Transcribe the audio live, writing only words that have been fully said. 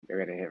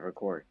You're gonna hit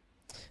record.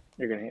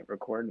 You're gonna hit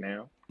record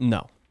now.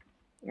 No,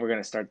 We're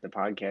gonna start the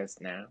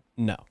podcast now.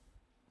 no,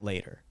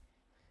 later.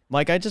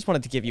 Mike, I just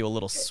wanted to give you a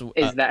little Is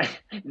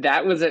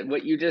that was it?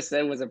 What you just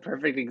said was a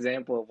perfect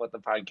example of what the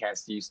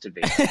podcast used to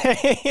be.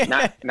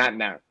 Not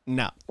now.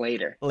 No,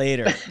 Later.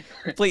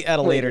 Please at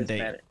a later date.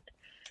 Better.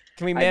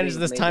 Can we manage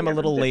this time a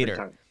little later?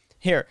 Time.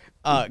 Here,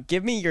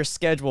 give me your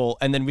schedule,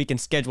 and then we can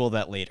schedule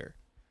that later.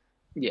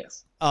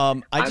 Yes.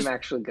 I'm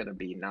actually gonna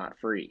be not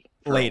free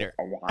for later.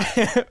 A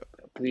while.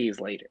 Please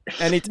later.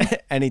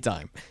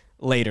 Anytime.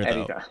 Later though.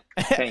 Anytime.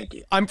 Thank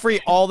you. I'm free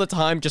all the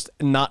time, just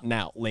not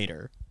now.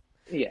 Later.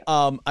 Yeah.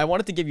 I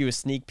wanted to give you a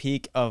sneak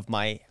peek of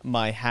my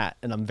hat,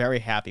 and I'm very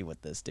happy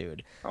with this,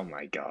 dude. Oh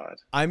my god.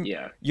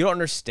 You don't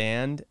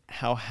understand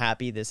how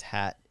happy this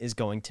hat is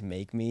going to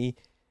make me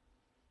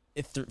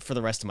for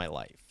the rest of my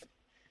life.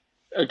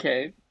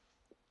 Okay.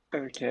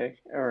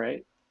 All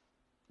right.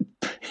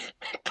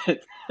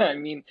 I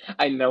mean,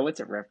 I know it's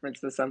a reference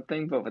to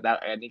something, but without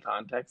any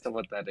context of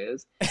what that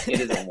is,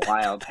 it is a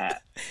wild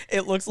hat.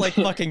 It looks like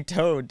fucking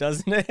Toad,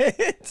 doesn't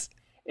it?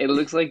 It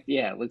looks like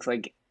it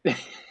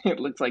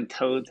looks like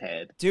Toad's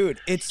head.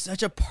 Dude, it's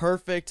such a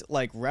perfect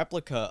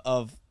replica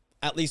of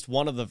at least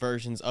one of the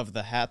versions of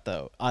the hat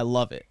though. I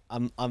love it.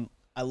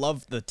 I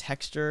love the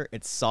texture.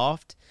 It's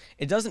soft.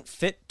 It doesn't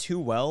fit too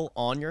well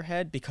on your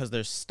head because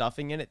there's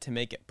stuffing in it to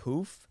make it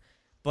poof.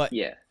 But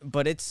yeah.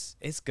 But it's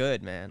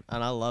good, man,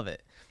 and I love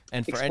it.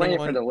 And for Explain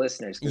anyone, it for the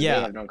listeners because they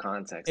have no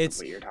context of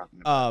what you're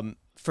talking about.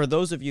 For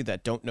those of you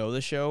that don't know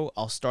the show,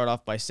 I'll start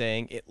off by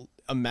saying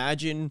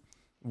imagine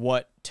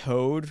what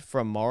Toad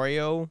from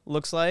Mario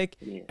looks like,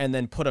 and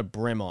then put a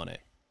brim on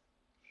it.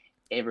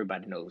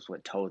 Everybody knows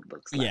what Toad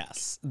looks like.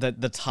 Yes, the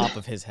top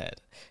of his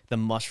head, the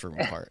mushroom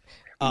part.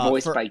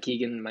 Voiced by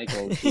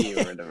Keegan-Michael Key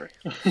or whatever.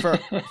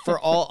 for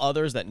all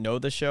others that know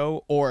the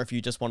show, or if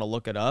you just want to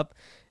look it up,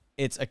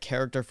 it's a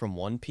character from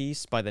One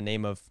Piece by the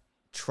name of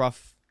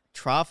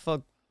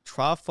Trafalgar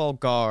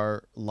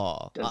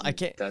Law.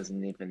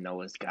 Doesn't even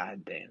know his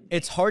goddamn name.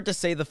 It's hard to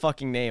say the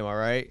fucking name, all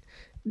right?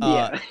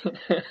 Yeah.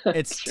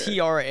 It's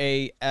sure.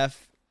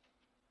 Traflagar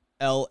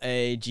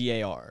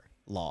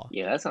Law.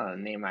 Yeah, that's not a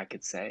name I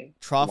could say.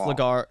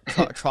 Trafalgar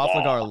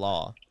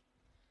Law.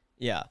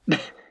 Yeah.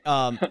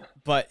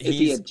 But is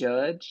he a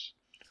judge?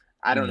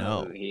 I don't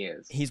know who he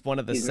is. He's one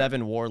of the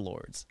seven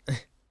warlords.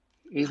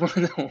 He's one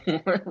of the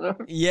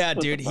warlords? Yeah,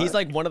 dude. He's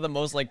one of the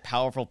most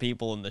powerful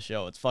people in the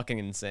show. It's fucking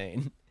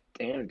insane.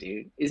 Damn,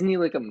 dude. Isn't he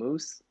like a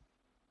moose?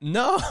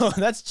 No,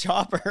 that's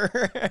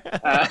Chopper.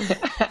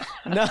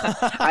 No.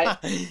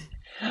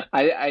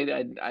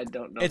 I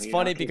don't know. It's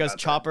funny because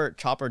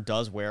Chopper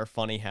does wear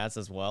funny hats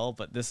as well,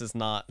 but this is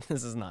not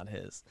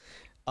his.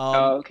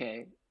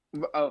 Okay.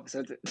 Oh,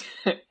 so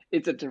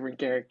it's a different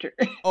character.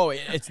 Oh,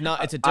 it's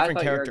not. It's a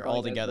different character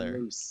altogether.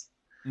 Moose.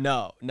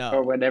 No.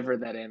 Or whatever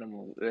that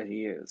animal that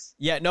he is.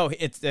 Yeah, no.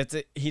 He's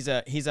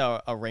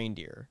a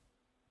reindeer.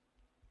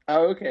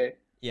 Oh, okay.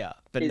 Yeah,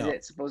 but is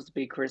it supposed to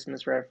be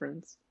Christmas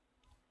reference?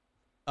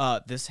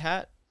 This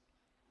hat?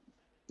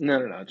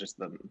 No, just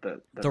the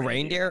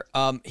reindeer.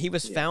 He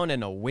was found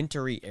in a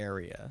wintry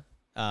area,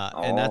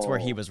 and that's where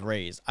he was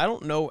raised. I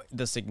don't know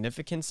the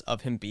significance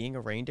of him being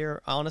a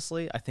reindeer.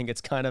 Honestly, I think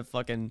it's kind of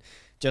fucking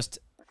just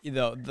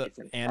the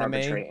anime.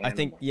 I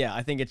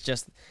think it's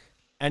just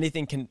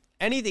anything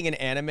in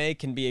anime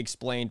can be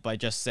explained by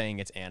just saying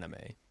it's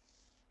anime.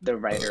 The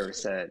writer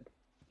said,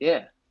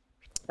 "Yeah,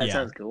 that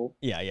sounds cool.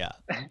 Yeah.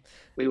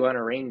 We want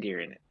a reindeer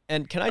in it."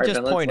 And can I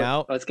just point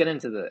out? Let's get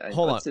into the.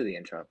 Let's do the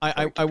intro.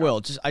 I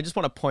will. I just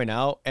want to point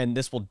out, and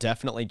this will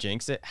definitely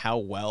jinx it, how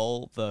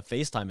well the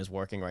FaceTime is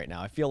working right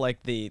now. I feel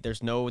like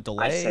there's no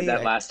delay. I said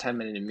that last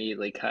time and it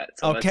immediately cut.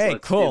 So okay,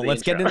 let's cool.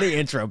 Let's get into the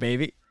intro,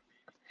 baby.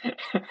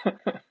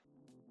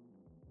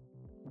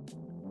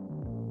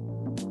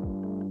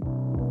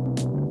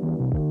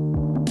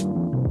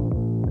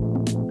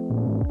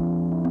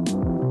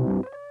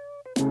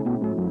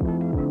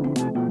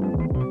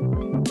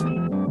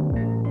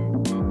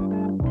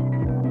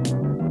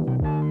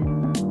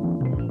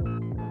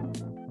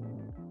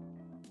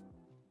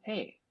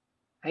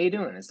 How you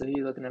doing? It's the Who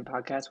You Looking At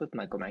podcast with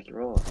Michael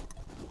Macirola.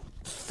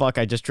 Fuck,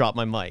 I just dropped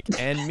my mic.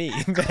 And me,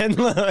 Ben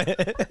Lewis.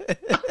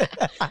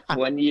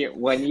 1 year.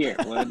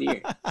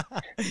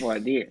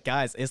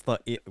 Guys, it's the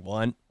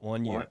one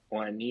year.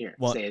 1 year.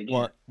 Say it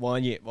again.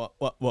 1 year.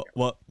 What?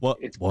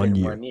 It's 1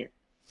 year. 1 year.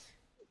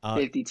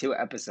 52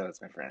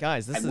 episodes, my friend.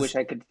 Guys, I wish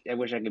I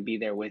could be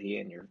there with you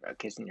and you're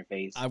kissing your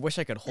face. I wish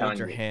I could hold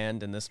your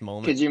hand in this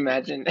moment. Could you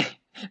imagine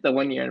the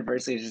 1 year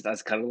anniversary is just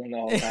us cuddling the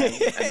whole time? And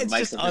it's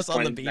just us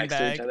on the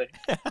beanbag.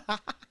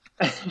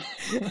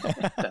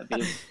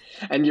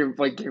 And your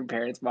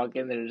parents walk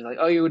in, they're just like,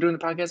 "Oh, you were doing the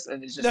podcast,"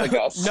 and it's just no.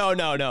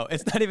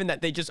 It's not even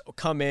that. They just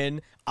come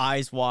in,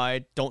 eyes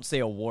wide, don't say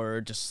a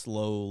word, just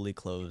slowly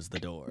close the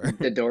door.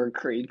 The door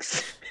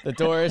creaks. The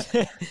door is.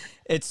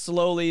 It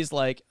slowly is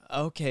like,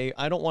 okay,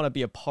 I don't want to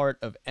be a part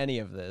of any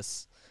of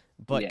this,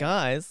 but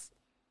guys,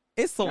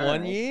 it's the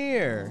 1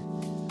 year.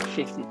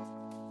 50.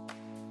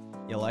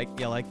 You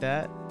like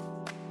that?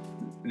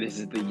 This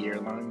is the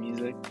year-long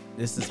music.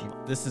 This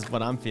is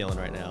what I'm feeling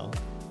right now.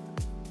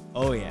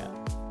 Oh yeah.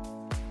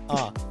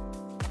 Oh,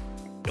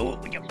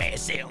 your man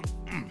sound.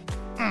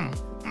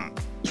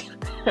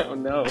 Oh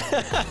no.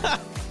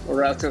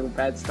 We're off to a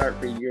bad start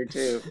for year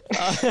 2.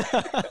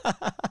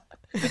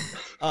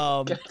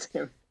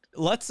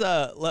 Let's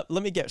let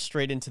me get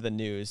straight into the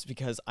news,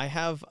 because I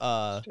have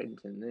straight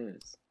into the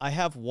news. I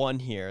have one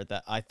here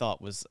that I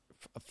thought was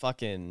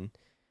fucking.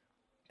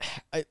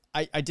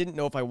 I didn't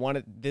know if I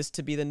wanted this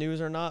to be the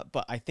news or not,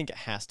 but I think it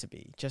has to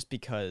be, just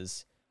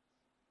because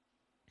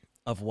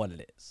of what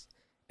it is,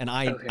 and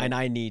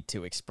I need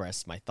to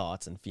express my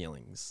thoughts and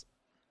feelings.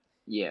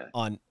 Yeah.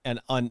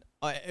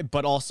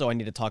 But also I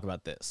need to talk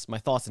about this. My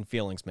thoughts and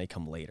feelings may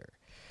come later.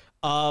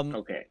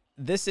 Okay.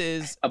 This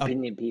is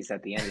opinion piece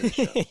at the end of the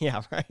show.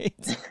 Yeah,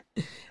 right.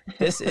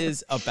 This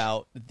is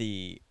about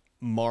the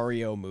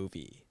Mario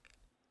movie.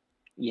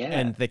 Yeah.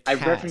 And the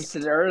cast. I referenced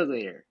it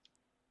earlier.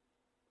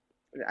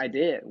 I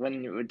did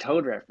when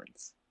Toad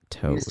reference.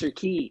 Toad. Mr.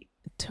 Key.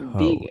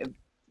 Toad.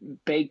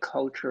 Big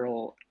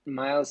cultural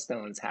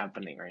milestones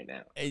happening right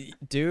now.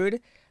 Dude,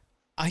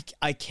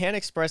 I can't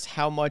express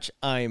how much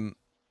I'm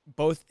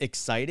both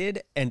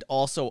excited and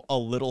also a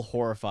little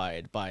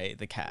horrified by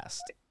the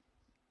cast.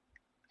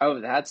 Oh,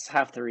 that's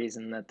half the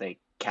reason that they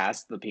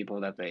cast the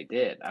people that they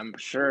did. I'm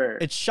sure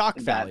it's shock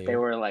value. They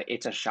were like,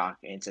 it's a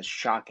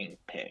shocking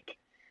pick.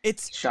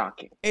 It's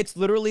shocking. It's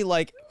literally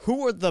like,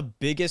 who are the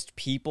biggest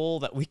people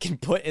that we can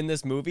put in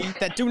this movie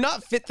that do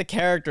not fit the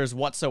characters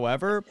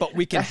whatsoever, but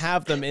we can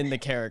have them in the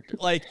character?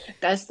 Like,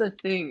 that's the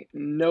thing.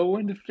 No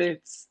one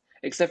fits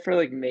except for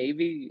like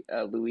maybe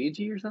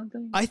Luigi or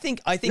something. I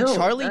think no,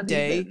 Charlie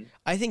Day. Even.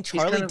 I think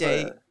Charlie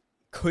Day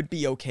could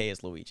be okay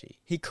as Luigi.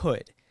 He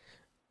could.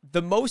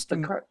 The most.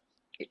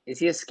 Is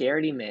he a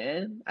scaredy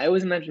man? I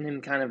always imagine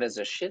him kind of as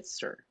a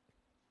shitster.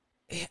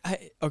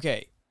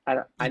 Okay.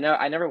 I know.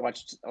 I never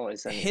watched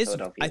Always Sunny in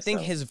Philadelphia. I think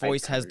his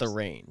voice has the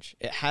range.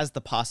 It has the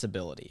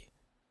possibility.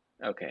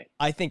 Okay.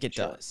 I think it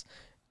does.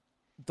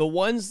 The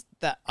ones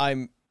that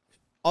I'm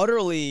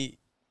utterly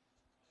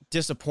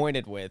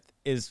disappointed with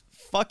is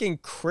fucking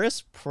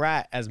Chris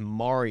Pratt as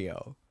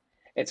Mario.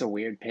 It's a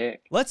weird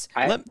pick. Let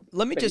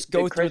me just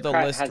go through the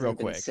list real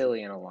quick. Been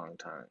silly in a long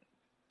time.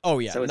 Oh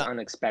yeah, so it's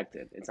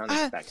unexpected. It's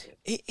unexpected.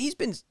 He's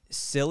been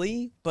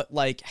silly, but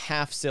like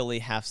half silly,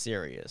 half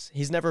serious.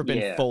 He's never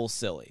been full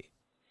silly.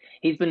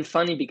 He's been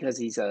funny because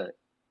he's a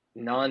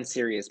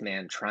non-serious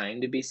man trying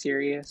to be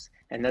serious,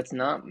 and that's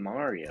not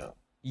Mario.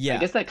 Yeah, I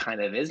guess that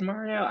kind of is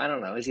Mario. I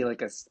don't know. Is he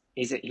like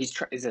he's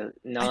a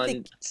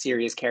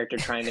non-serious character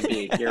trying to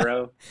be a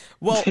hero?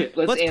 Well,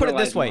 let's put it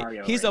this way: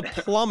 Mario he's a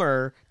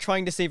plumber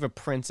trying to save a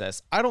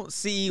princess. I don't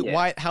see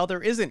how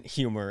there isn't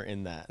humor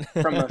in that.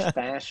 From a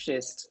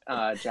fascist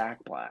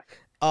Jack Black.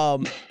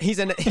 He's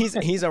a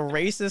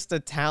racist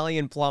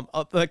Italian plumber.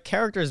 The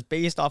character is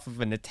based off of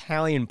an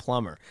Italian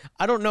plumber.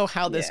 I don't know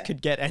how this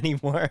could get any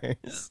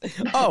worse.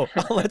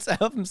 Let's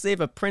have him save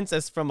a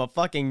princess from a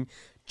fucking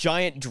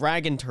giant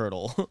dragon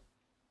turtle.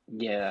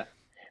 Yeah,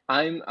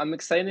 I'm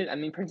excited. I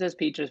mean, Princess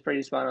Peach is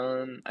pretty spot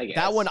on. I guess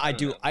that one I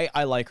do.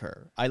 I like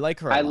her. I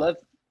like her. I love.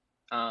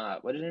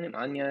 What is her name?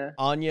 Anya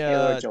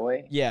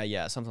Taylor-Joy.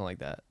 Yeah, something like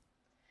that.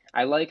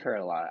 I like her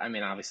a lot. I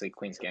mean, obviously,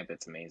 Queen's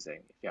Gambit's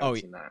amazing. If you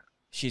haven't seen that.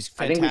 She's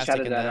fantastic. I think we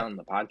shouted that on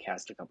the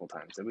podcast a couple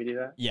times. Did we do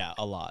that? Yeah,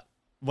 a lot.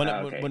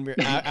 When we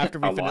after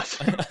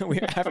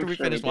we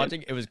finished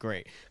watching, it was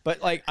great.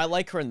 But like, I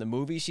like her in the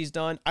movies she's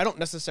done. I don't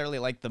necessarily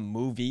like the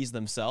movies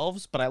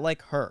themselves, but I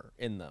like her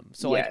in them.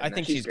 So I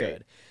think she's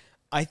good.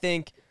 I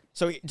think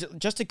so.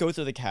 Just to go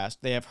through the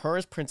cast, they have her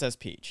as Princess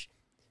Peach.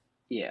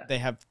 Yeah. They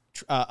have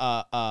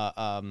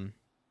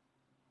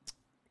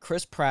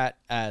Chris Pratt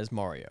as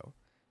Mario.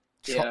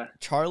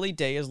 Charlie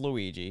Day as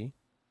Luigi.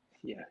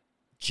 Yeah.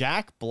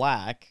 Jack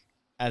Black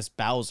as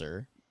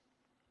Bowser,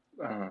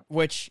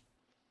 which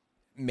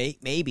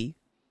maybe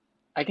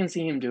I can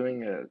see him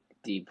doing a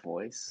deep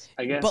voice.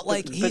 I guess, but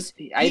like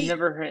I've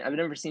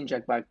never seen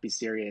Jack Black be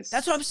serious.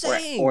 That's what I'm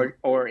saying,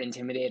 or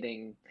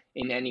intimidating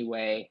in any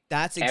way.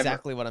 That's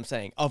exactly what I'm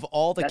saying. Of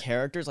all the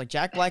characters, like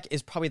Jack Black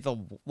is probably the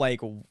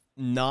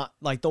not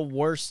like the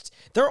worst.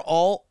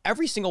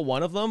 Every single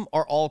one of them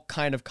are all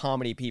kind of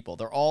comedy people.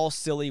 They're all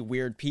silly,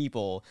 weird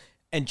people.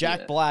 And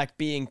Jack Black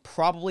being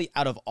probably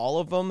out of all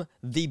of them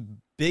the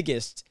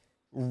biggest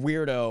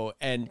weirdo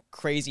and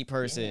crazy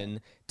person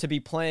to be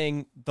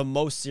playing the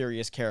most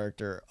serious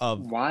character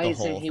of the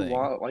whole thing.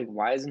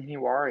 Why isn't he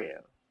Wario?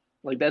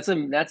 Like that's a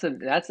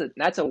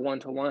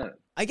 1-to-1.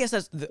 I guess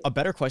that's a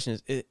better question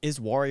is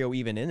Wario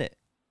even in it?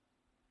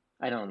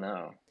 I don't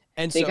know.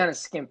 And they kind of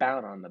skimp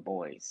out on the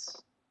boys.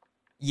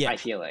 Yeah, I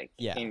feel like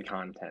in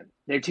content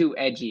they're too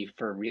edgy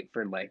for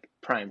like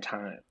prime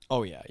time.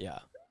 Oh yeah.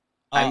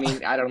 I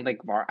mean, I don't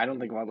think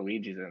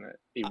Waluigi's in it,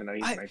 even though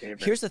he's my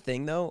favorite. Here's the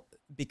thing, though,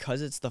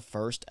 because it's the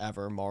first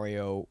ever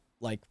Mario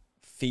like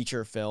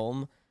feature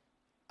film,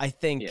 I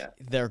think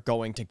they're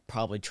going to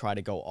probably try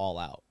to go all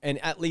out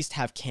and at least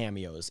have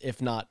cameos,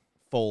 if not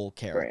full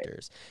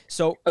characters. Right.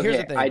 So here's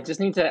the thing. I just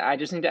need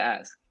to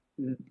ask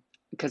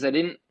because I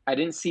didn't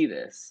see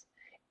this.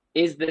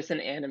 Is this an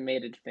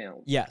animated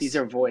film? Yes. These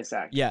are voice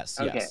actors. Yes,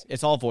 Okay. yes.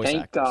 It's all voice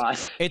Thank actors. God.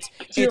 It's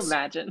Could you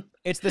imagine?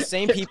 It's the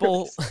same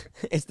people.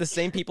 It's the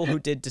same people who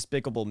did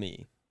Despicable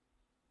Me.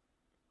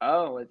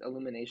 Oh,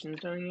 Illumination's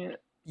doing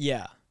it?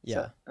 Yeah,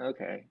 yeah. So,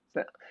 okay.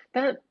 So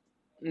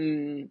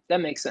that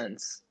makes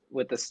sense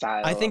with the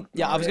style. I think,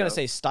 yeah, I was gonna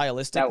Mario. say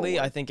stylistically,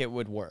 I think it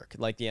would work,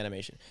 like the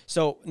animation.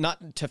 So,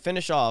 not to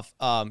finish off,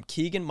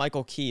 Keegan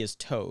Michael Key is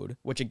Toad,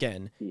 which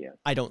again, Yeah.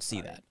 I don't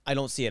see that. I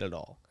don't see it at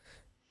all.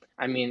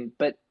 I mean,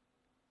 but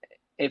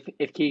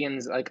if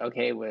Keegan's like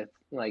okay with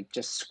like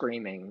just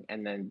screaming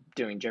and then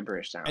doing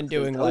gibberish sounds And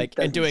doing Toad like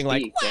doesn't speak,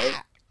 right?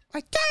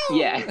 like Toad!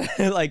 Yeah.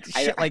 like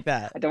shit like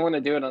that. I don't want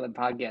to do it on the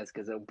podcast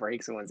because it'll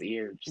break someone's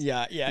ears.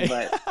 Yeah, yeah.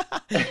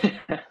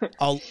 But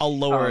I'll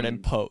lower it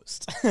in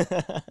post.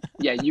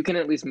 Yeah, you can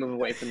at least move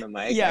away from the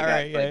mic. Yeah, I got,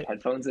 right. like,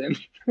 headphones in.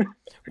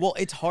 Well,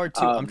 it's hard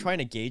too. I'm trying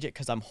to gauge it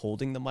because I'm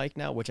holding the mic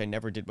now, which I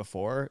never did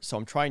before. So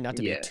I'm trying not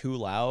to be too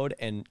loud,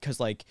 and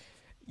because like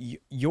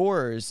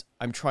yours,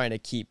 I'm trying to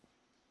keep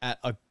at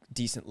a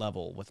decent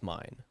level with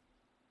mine.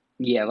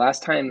 Yeah,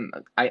 last time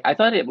I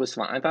thought it was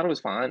fun. I thought it was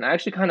fun. I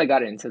actually kind of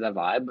got into the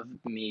vibe of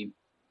me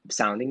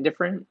sounding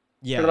different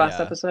for the last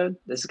episode.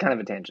 This is kind of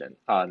a tangent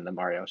on the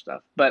Mario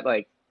stuff, but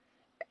like,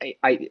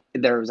 I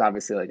there was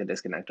obviously like a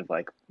disconnect of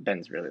like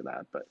Ben's really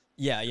loud, but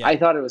yeah, I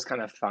thought it was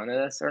kind of fun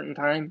at a certain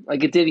time.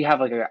 Like it did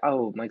have like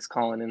a Mike's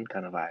calling in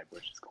kind of vibe,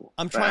 which is cool.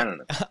 I'm But I don't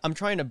know.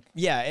 trying to.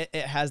 Yeah, it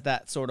has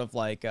that sort of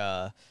like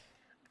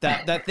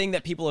that thing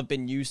that people have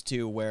been used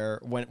to, where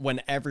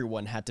when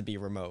everyone had to be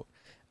remote.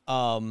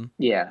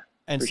 Yeah.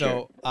 And for so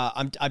sure.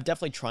 I'm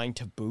definitely trying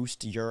to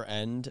boost your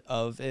end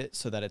of it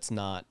so that it's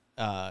not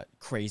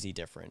crazy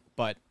different.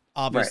 But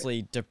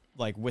obviously,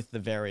 like with the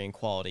varying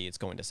quality, it's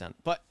going to sound.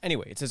 But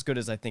anyway, it's as good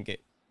as I think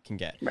it can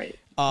get. Right.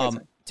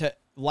 To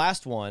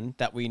last one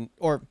that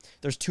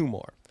there's two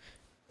more.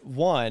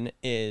 One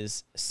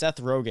is Seth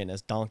Rogen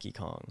as Donkey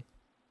Kong.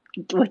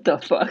 What the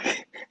fuck?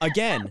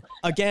 Again.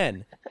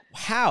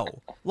 How?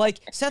 Like,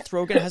 Seth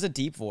Rogen has a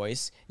deep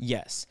voice,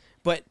 yes,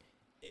 but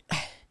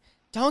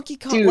Donkey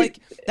Kong, Dude. like,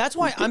 that's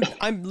why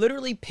I'm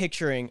literally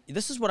picturing,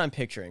 this is what I'm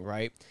picturing,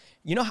 right?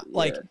 You know how,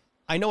 like,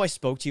 I know I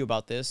spoke to you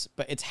about this,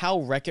 but it's how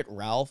Wreck-It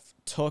Ralph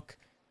took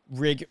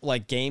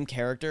game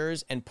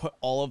characters and put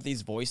all of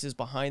these voices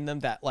behind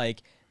them that,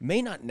 like,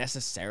 may not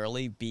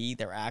necessarily be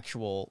their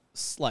actual,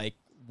 like,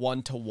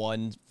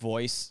 one-to-one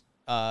voice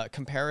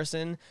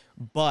comparison,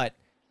 but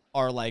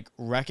are like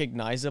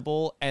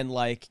recognizable and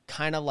like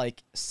kind of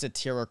like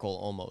satirical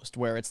almost,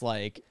 where it's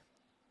like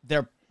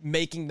they're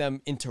making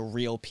them into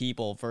real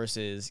people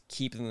versus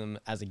keeping them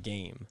as a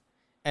game.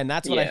 And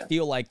that's what I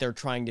feel like they're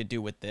trying to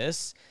do with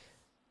this.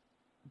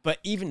 But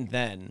even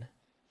then,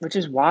 Which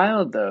is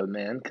wild though,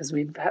 man, because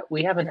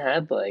we haven't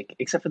had like,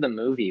 except for the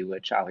movie,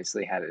 which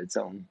obviously had its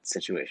own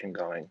situation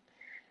going,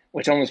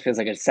 which almost feels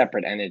like a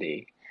separate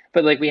entity.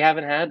 But like we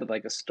haven't had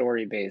like a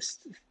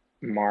story-based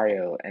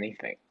Mario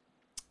anything.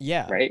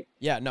 yeah, Right?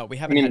 yeah, no, we I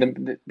haven't.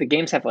 mean, the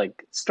games have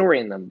like story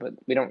in them, but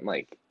we don't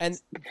like. And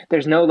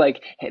there's no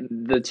like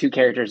the two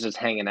characters just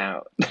hanging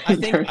out. I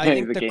think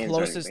the the games or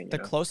closest anything, the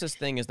closest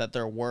thing is that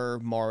there were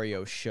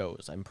Mario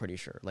shows. I'm pretty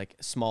sure, like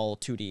small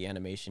 2D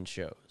animation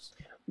shows.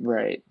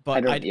 Right.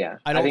 But I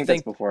don't think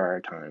that's before our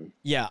time.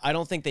 Yeah, I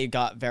don't think they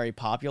got very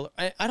popular.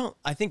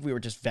 I think we were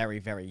just very,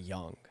 very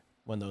young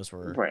when those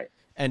were. Right.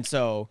 And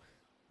so,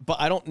 but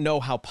I don't know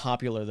how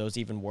popular those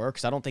even were,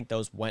 because I don't think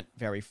those went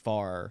very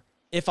far,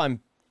 if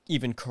I'm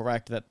even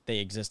correct that they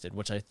existed,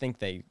 which I think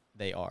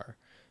they are.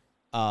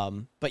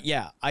 But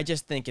yeah, I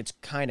just think it's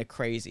kind of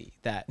crazy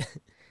that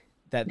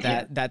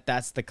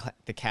that's the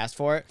cast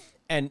for it,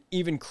 and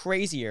even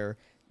crazier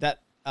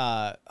that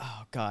oh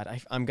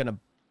god, I'm gonna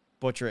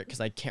butcher it because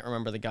I can't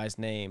remember the guy's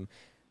name,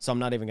 so I'm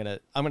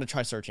gonna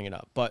try searching it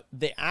up. But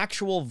the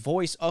actual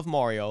voice of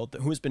Mario,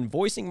 who's been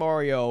voicing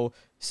Mario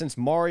since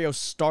Mario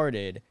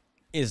started,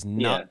 is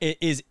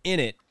is in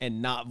it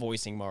and not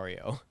voicing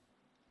Mario.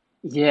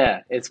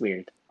 Yeah, it's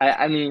weird.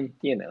 I mean,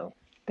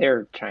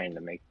 they're trying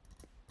to make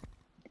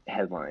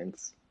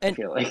headlines. And I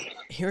feel like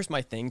here's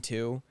my thing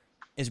too,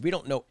 is we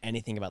don't know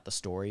anything about the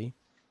story.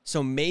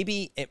 So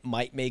maybe it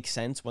might make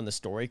sense when the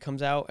story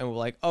comes out and we're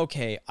like,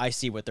 okay, I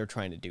see what they're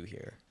trying to do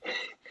here.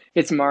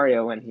 it's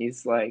Mario when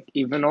he's like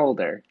even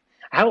older.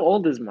 How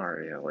old is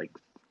Mario? Like,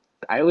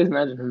 I always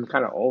imagine him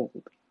kind of old.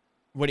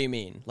 What do you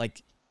mean?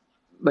 Like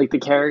the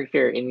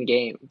character in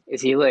game, is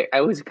he like? I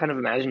always kind of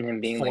imagine him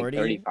being 40?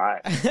 like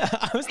 35.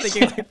 I was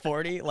thinking like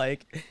 40,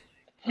 like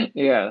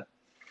Yeah,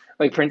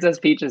 like Princess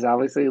Peach is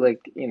obviously like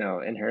in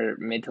her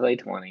mid to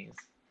late 20s,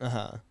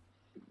 uh-huh.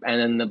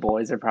 and then the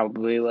boys are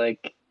probably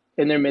like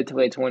in their mid to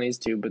late 20s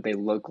too, but they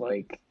look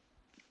like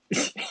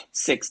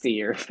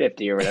 60 or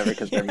 50 or whatever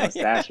because they're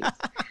mustaches.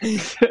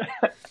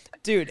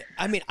 Dude,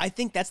 I mean, I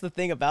think that's the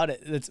thing about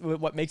it. That's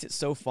what makes it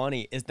so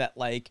funny, is that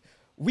like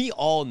we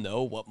all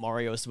know what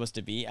Mario is supposed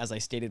to be, as I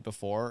stated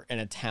before, an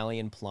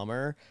Italian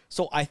plumber.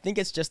 So I think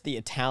it's just the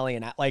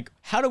Italian, like,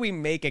 how do we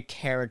make a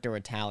character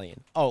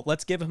Italian? Oh,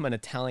 let's give him an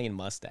Italian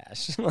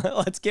mustache.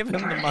 Let's give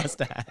him the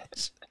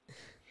mustache.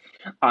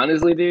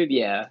 Honestly, dude,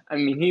 yeah. I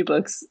mean, he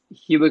looks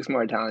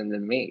more Italian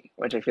than me,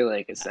 which I feel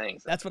like is saying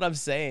That's what something. I'm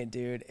saying,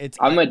 dude.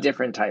 I'm a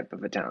different type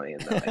of Italian,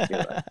 though, I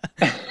feel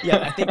Yeah,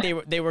 I think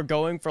like. they were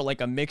going for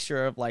like a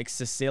mixture of like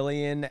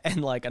Sicilian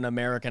and like an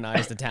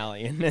Americanized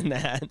Italian in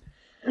that.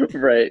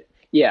 Right.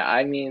 Yeah,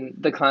 I mean,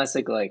 the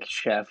classic like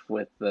chef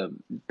with the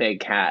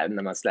big hat and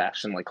the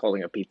mustache and like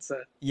holding a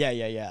pizza. Yeah,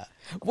 yeah, yeah.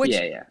 Yeah, Which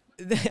yeah.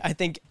 I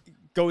think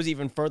goes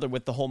even further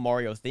with the whole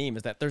Mario theme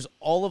is that there's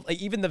all of like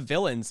even the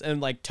villains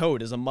and like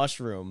Toad is a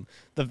mushroom.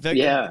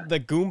 Yeah. The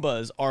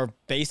Goombas are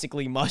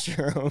basically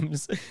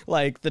mushrooms.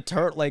 Like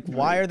the like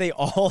why are they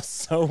all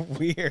so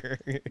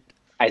weird?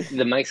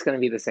 The mic's gonna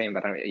be the same,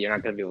 but you're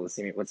not gonna be able to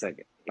see me. 1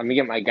 second. Let me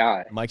get my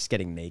guy. Mike's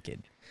getting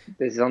naked.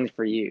 This is only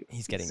for you. He's This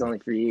is getting only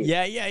for you.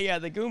 Yeah, yeah, yeah,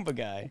 the Goomba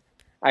guy.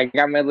 I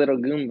got my little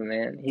Goomba,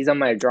 man. He's on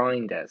my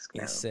drawing desk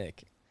He's now.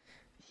 sick.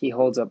 He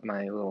holds up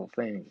my little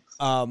things.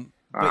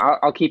 But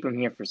I'll keep him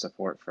here for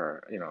support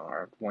for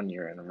our 1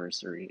 year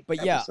anniversary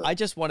but yeah, episode. I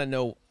just want to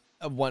know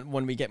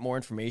when we get more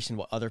information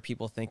what other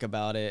people think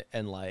about it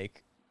and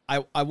like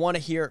I want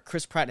to hear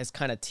Chris Pratt has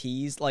kind of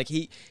teased like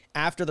he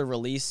after the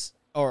release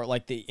or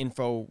like the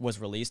info was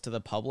released to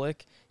the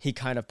public, he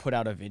kind of put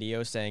out a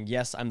video saying,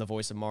 "Yes, I'm the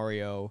voice of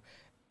Mario."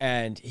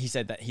 And he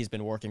said that he's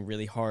been working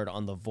really hard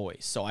on the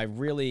voice. So I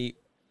really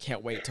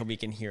can't wait till we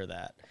can hear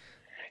that.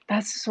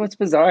 That's just what's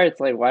bizarre. It's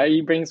like, why are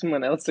you bring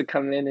someone else to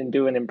come in and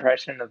do an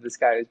impression of this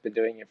guy who's been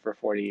doing it for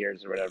 40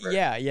 years or whatever?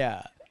 Yeah,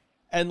 yeah.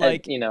 And And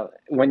like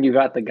when you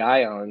got the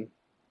guy on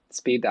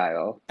speed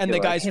dial, and you're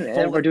the like, guy's hey man,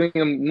 full. we're doing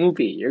a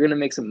movie. You're gonna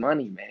make some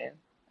money, man.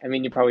 I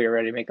mean, you're probably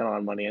already making a lot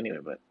of money anyway,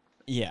 but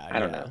Yeah, I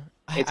don't yeah. know.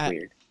 It's I,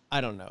 weird.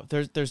 I don't know.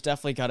 There's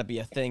definitely got to be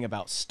a thing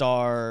about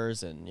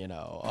stars and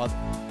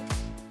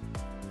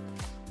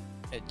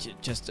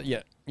just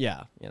yeah,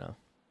 yeah,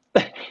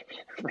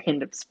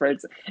 Random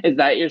spurts. Is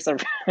that your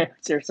surprise?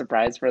 Your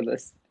surprise for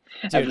this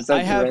Dude, episode?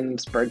 Random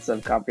spurts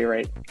of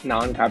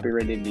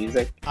non-copyrighted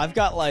music. I've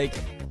got like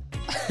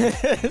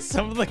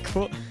some of the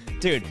cool.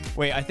 Dude,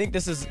 wait, I think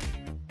this is.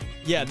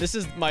 Yeah, this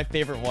is my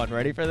favorite one.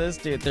 Ready for this,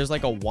 dude? There's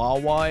like a wah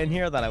wah in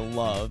here that I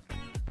love.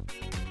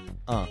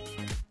 Uh,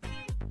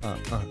 uh,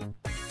 uh.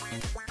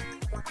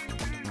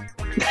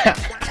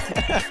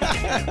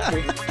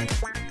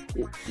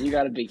 You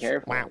gotta be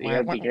careful. You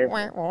gotta be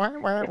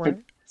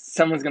careful.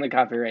 Someone's gonna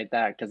copyright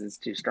that because it's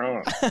too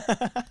strong.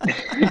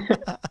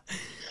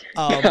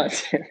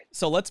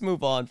 So let's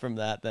move on from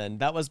that then.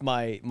 That was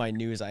my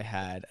news I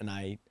had, and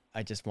I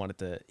just wanted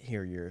to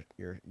hear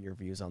your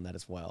views on that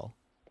as well.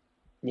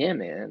 Yeah,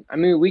 man. I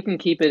mean, we can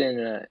keep it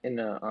in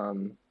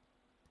a.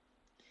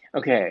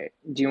 Okay,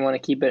 do you want to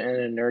keep it in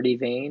a nerdy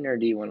vein, or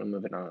do you want to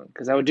move it on?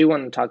 Because I do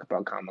want to talk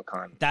about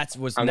Comic-Con. That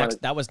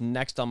was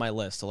next on my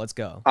list, so let's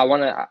go. I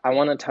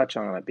wanna touch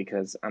on it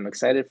because I'm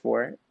excited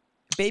for it.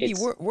 Baby,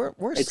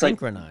 we're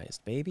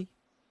synchronized, like, baby.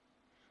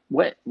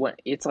 What?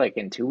 It's like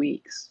in 2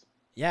 weeks.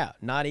 Yeah,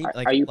 not even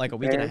Are you like a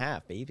week and a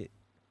half, baby.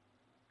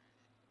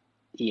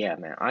 Yeah,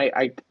 man.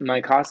 My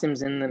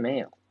costume's in the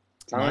mail.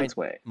 It's on its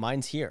way.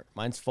 Mine's here.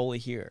 Mine's fully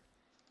here.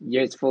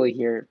 Yeah, it's fully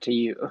here to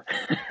you.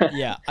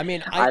 Yeah, I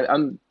mean,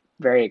 I'm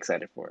very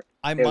excited for it.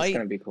 It's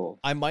gonna be cool.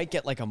 I might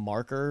get like a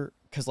marker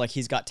because like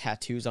he's got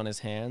tattoos on his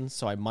hands,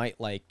 so I might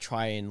like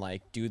try and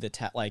like do the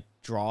like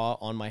draw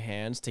on my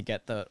hands to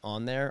get the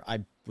on there.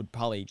 I would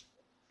probably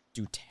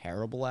do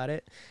terrible at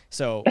it,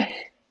 so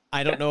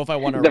I don't know if I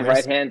want to. The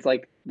right hand's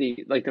like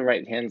the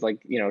right hand's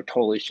like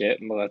totally shit,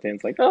 and the left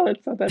hand's like, oh,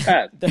 it's not that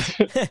bad.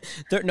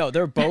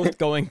 They're both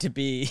going to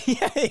be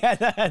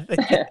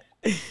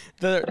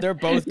they're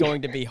both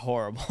going to be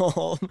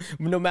horrible,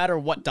 no matter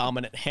what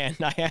dominant hand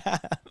I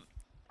have.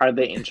 Are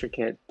they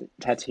intricate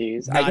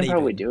tattoos? I can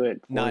probably do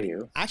it for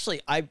you. Actually,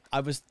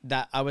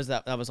 that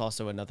was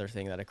also another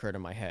thing that occurred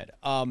in my head.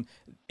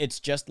 It's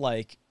just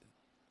like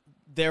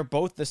they're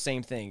both the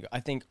same thing. I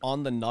think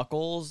on the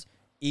knuckles,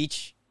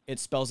 it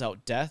spells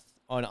out death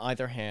on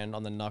either hand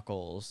on the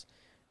knuckles,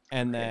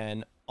 and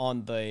then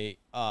on the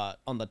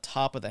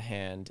top of the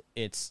hand,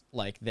 it's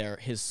like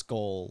his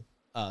skull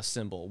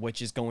symbol,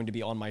 which is going to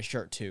be on my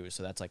shirt too.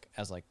 So that's like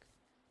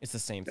it's the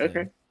same thing.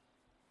 Okay.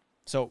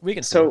 So we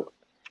can. So,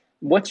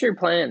 what's your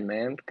plan,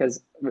 man?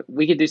 Because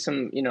we could do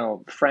some,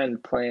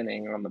 friend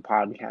planning on the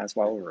podcast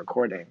while we're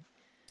recording.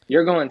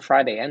 You're going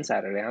Friday and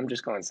Saturday. I'm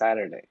just going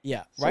Saturday.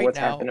 Yeah. So right what's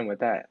now, happening with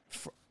that?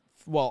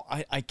 Well,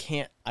 I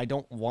can't. I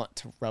don't want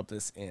to rub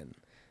this in,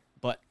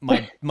 but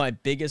my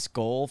biggest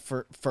goal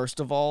first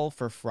of all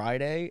for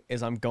Friday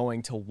is I'm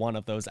going to one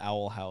of those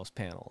Owl House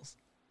panels.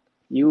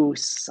 You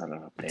son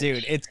of a bitch.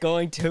 Dude, it's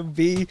going to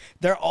be.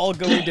 They're all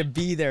going to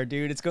be there,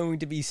 dude. It's going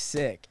to be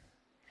sick.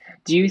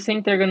 Do you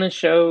think they're gonna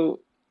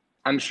show?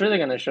 I'm sure they're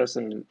gonna show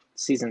some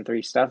season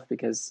 3 stuff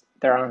because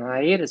they're on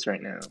hiatus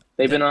right now.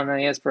 They've been on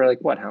hiatus for like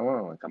what? How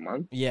long? Like a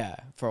month? Yeah,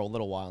 for a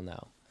little while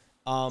now.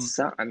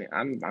 So I mean,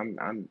 I don't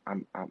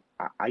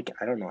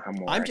know how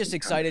more. I'm just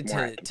excited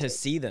to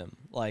see them,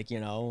 like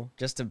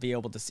just to be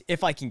able to see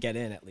if I can get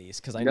in at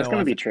least because I know that's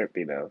gonna be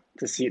trippy though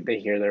to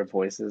hear their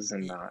voices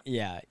and not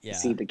yeah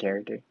see the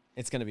character.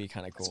 It's gonna be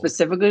kind of cool.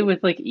 Specifically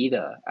with like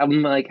Ida.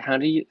 I'm like, how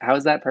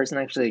does that person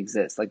actually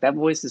exist? Like that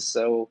voice is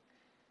so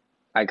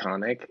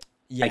iconic. I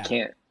Yeah.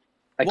 can't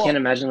I can't Well,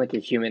 imagine like a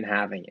human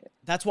having it.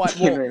 that's why.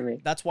 You know Well, what I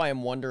mean? that's why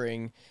I'm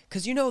wondering,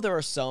 because you know there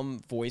are some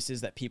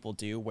voices that people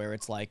do where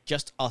it's like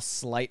just a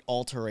slight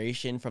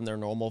alteration from their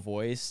normal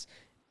voice,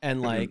 and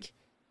Hmm. like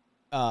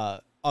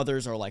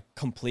others are like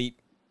complete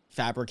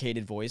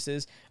fabricated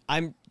voices.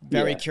 I'm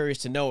very Yeah, curious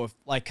to know if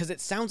like, because it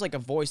sounds like a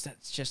voice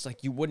that's just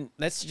like you wouldn't.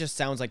 That just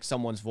sounds like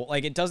someone's voice.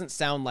 Like it doesn't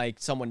sound like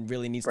someone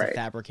really needs to right.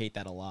 fabricate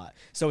that a lot.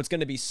 So it's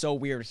gonna be so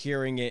weird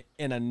hearing it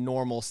in a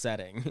normal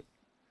setting.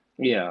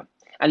 Yeah.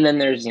 And then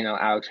there's,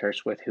 Alex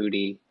Hirsch with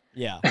Hootie.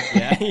 Yeah,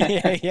 yeah,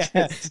 yeah, yeah.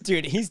 Just,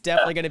 Dude, he's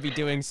definitely gonna be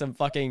doing some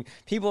fucking.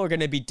 People are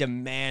gonna be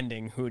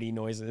demanding Hootie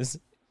noises.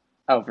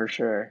 oh, for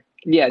sure.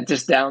 Yeah,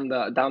 just down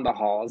the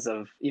halls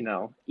of,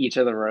 each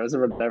of the rows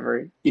or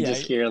whatever. You Yeah,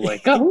 just hear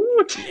like,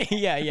 oh,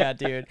 yeah, yeah,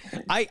 dude.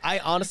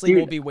 I honestly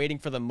will dude. be waiting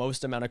for the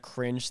most amount of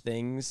cringe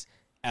things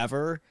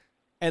ever,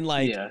 and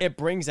like Yeah, it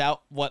brings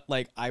out what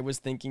like I was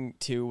thinking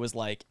too was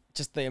like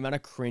just the amount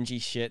of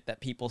cringy shit that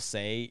people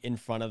say in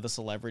front of the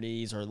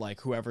celebrities or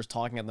like whoever's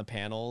talking on the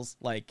panels,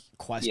 like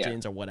yeah.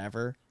 questions or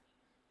whatever.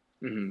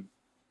 Hmm.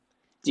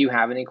 Do you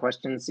have any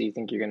questions? Do you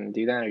think you're gonna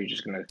do that, or are you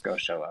just gonna go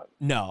show up?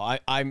 No,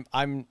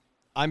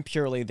 I'm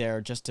purely there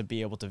just to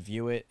be able to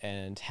view it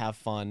and have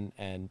fun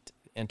and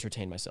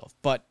entertain myself.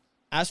 But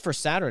as for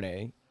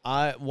Saturday,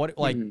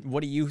 Hmm.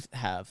 what do you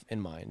have in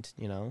mind,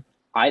 you know?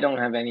 I don't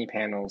have any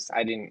panels.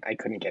 I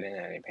couldn't get in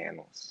any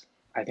panels.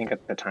 I think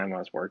at the time I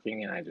was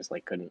working and I just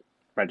like couldn't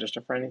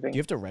register for Do you anything.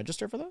 have to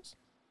register for those?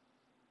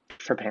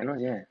 For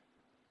panels, yeah.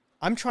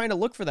 I'm trying to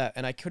look for that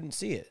and I couldn't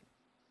see it.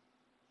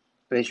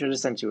 They should have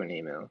sent you an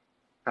email.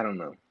 I don't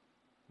know.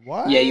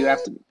 Yeah, you have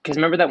What? to, because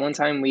remember that one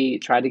time we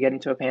tried to get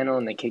into a panel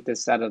and they kicked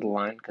us out of the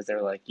line because they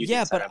were like, you Yeah,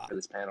 didn't sign but up for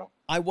this panel.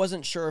 I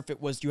wasn't sure if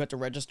it was you had to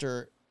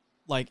register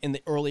like in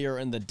the earlier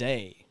in the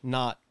day,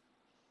 not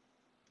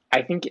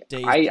I think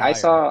days I prior.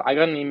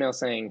 got an email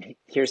saying,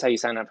 here's how you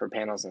sign up for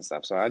panels and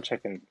stuff. So I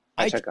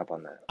I check up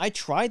on that. I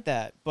tried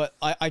that, but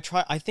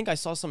I think I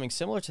saw something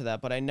similar to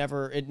that, but it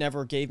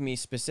never gave me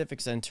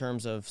specifics in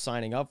terms of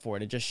signing up for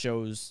it. It just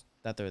shows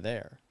that they're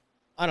there.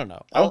 I don't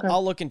know. Okay.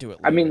 I'll look into it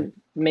I later. mean,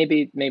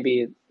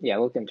 maybe, yeah,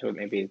 look into it.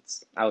 Maybe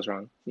I was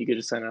wrong. You could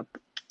just sign up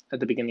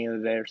at the beginning of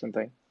the day or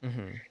something.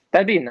 Hmm.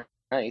 That'd be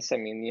nice. I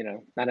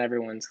mean, not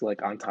everyone's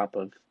like on top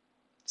of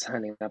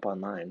signing up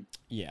online.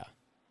 Yeah.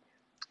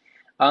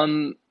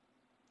 Um,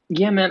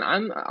 yeah, man,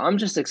 I'm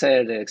just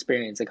excited to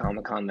experience a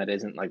Comic Con that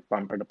isn't like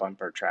bumper to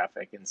bumper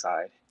traffic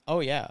inside. Oh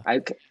yeah.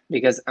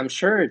 Because I'm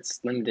sure it's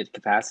limited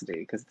capacity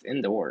because it's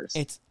indoors.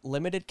 It's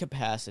limited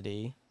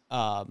capacity.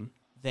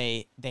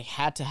 They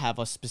had to have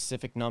a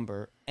specific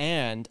number,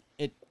 and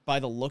it by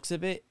the looks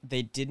of it,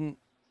 they didn't.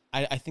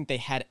 I think they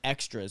had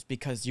extras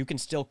because you can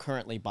still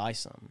currently buy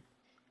some.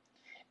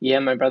 Yeah,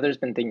 my brother's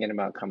been thinking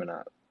about coming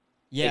up.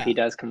 If he Yeah.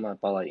 does come up,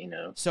 I'll let you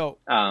know. So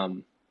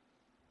Um,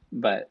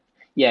 but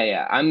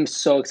yeah, I'm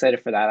so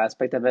excited for that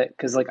aspect of it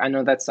because like I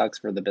know that sucks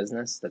for the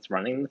business that's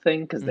running the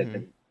thing because they mhm.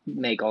 didn't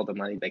make all the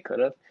money they could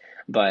have,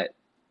 but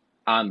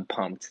I'm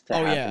pumped to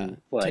Oh have yeah, him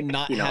to like,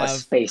 not a have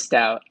spaced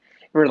out,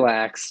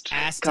 relaxed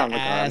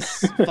Comic Con.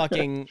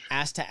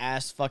 ass to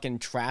ass fucking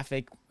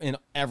traffic in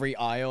every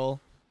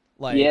aisle.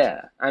 Like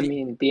Yeah, I the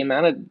mean the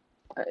amount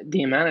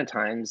of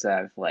times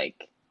I've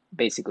like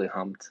basically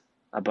humped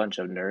a bunch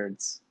of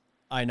nerds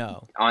I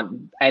know.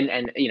 on and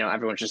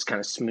everyone's just kind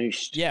of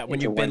smooshed Yeah, when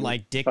into you've been one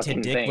like dick to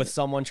fucking dick with thing.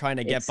 someone trying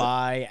to get It's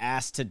by,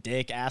 ass to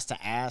dick, ass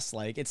to ass,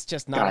 like it's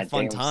just not a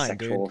fun goddamn time, dude.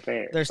 sexual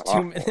affair. It's There's too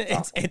awful.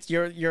 It's it's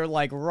awful. you're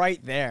like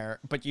right there,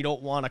 but you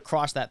don't want to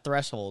cross that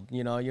threshold,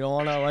 you know? You don't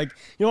want to like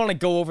you don't want to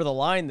go over the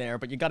line there,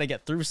 but you got to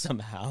get through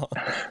somehow.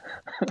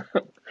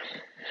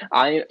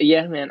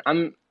 Yeah, man,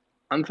 I'm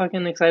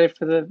fucking excited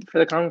for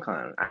the Comic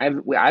Con. I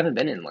haven't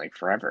been in like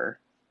forever.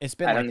 It's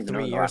been I don't like even 3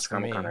 know the years last for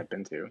Comic Con me. I've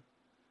been to.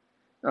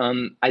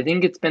 I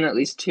think it's been at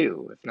least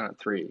two, if not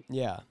three.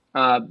 Yeah.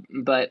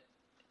 But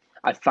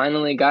I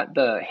finally got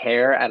the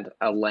hair at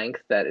a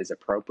length that is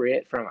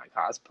appropriate for my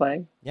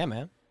cosplay. Yeah,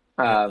 man.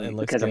 It looks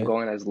Because I'm good.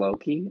 going as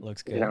Loki.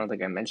 Looks Because I good. don't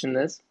think I mentioned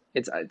this.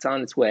 It's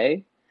on its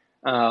way.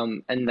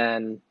 And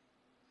then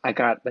I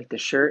got like the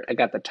shirt, I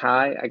got the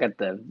tie, I got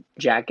the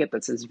jacket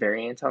that says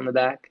variant on the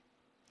back.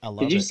 I Did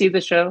love you it. see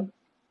the show?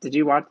 Did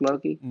you watch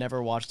Loki?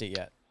 Never watched it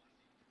yet.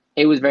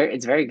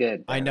 It's very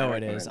good, I man. I know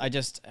it is. recommend I it.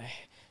 just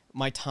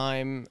my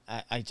time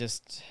I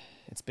just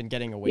it's been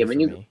getting away Yeah, from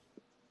me.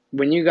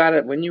 when you got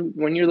it when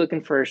you're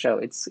looking for a show,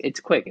 it's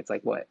quick. It's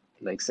like what?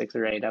 Like 6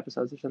 or 8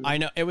 episodes or I something?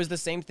 know it was the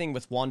same thing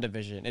with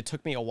WandaVision. It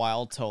took me a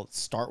while to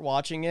start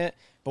watching it,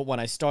 but when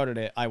I started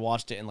it, I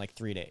watched it in like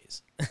 3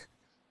 days.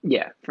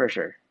 Yeah, for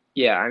sure.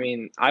 Yeah, I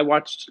mean, I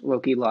watched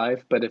Loki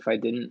live, but if I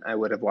didn't, I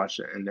would have watched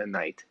it in the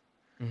night.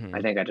 I Hmm.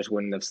 think I just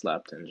wouldn't have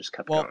slept and just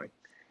kept Well, going.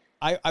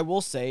 I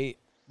will say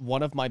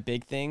one of my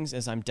big things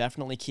is I'm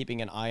definitely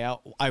keeping an eye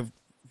out. I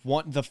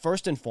want the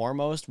first and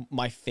foremost,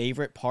 my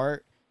favorite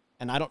part,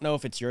 and I don't know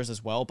if it's yours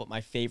as well, but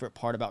my favorite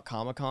part about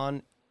Comic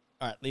Con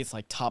or at least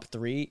like top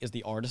 3 is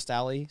the Artist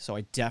Alley. So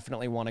I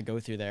definitely want to go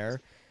through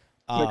there.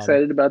 I'm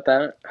excited about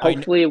that. I kn-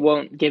 Hopefully, it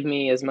won't give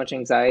me as much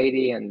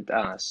anxiety and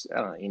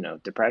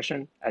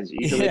depression as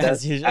it usually yeah,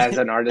 as does. As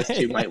usually. an artist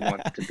who might Yeah.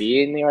 want to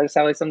be in the artist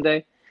alley someday,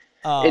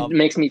 it Um,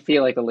 makes me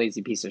feel like a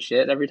lazy piece of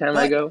shit every time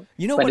I but go.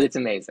 you know But what? it's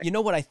amazing. You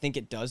know what I think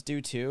it does do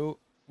too,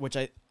 which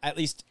I at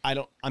least I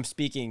don't. I'm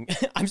speaking.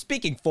 I'm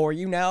speaking for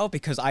you now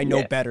because I know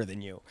Yeah. better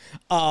than you.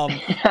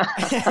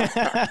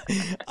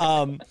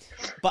 Um,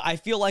 but I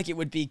feel like it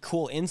would be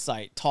cool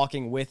insight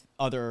talking with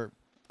other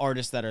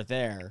artists that are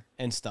there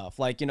and stuff.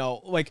 Like,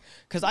 like,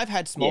 because I've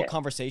had small Yeah.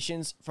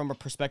 conversations from a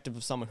perspective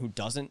of someone who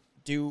doesn't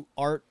do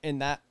art in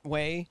that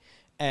way.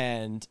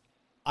 And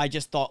I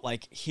just thought,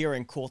 like,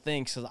 hearing cool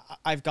things, because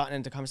I've gotten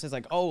into conversations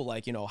like, oh,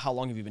 like, how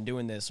long have you been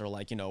doing this? Or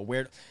like,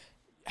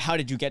 how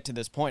did you get to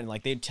this point? And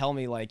like, they'd tell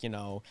me like,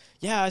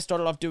 yeah, I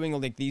started off doing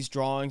like these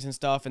drawings and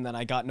stuff. And then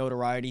I got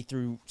notoriety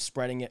through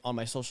spreading it on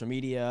my social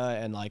media.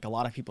 And like a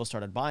lot of people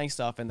started buying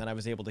stuff. And then I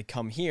was able to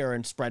come here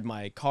and spread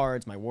my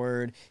cards, my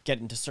word, get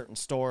into certain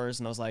stores.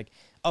 And I was like,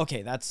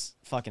 okay, that's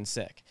fucking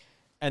sick.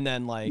 And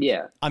then like,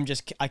 Yeah.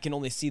 I can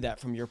only see that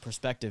from your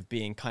perspective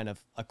being kind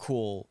of a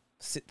cool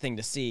thing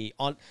to see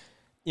on,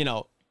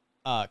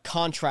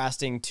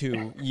 contrasting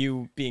to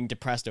you being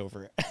depressed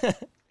over it.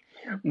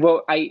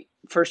 Well,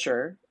 for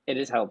sure it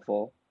is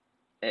helpful,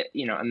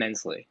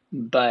 immensely.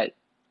 But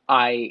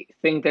I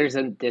think there's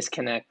a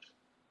disconnect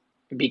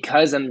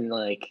because I'm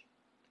like,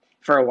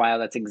 for a while,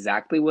 that's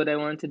exactly what I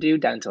wanted to do,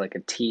 down to like a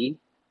T.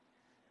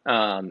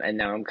 And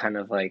now I'm kind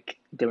of like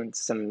doing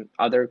some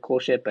other cool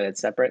shit, but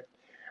it's separate.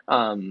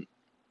 Um,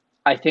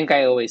 I think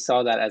I always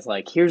saw that as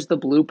like, here's the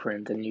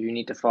blueprint, and you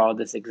need to follow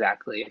this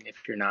exactly. And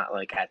if you're not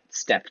like at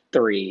step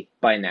 3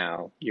 by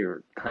now,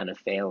 you're kind of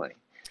failing.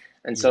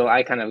 And so Yeah.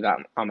 I kind of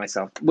got on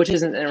myself, which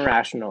is an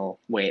irrational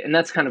way. And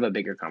that's kind of a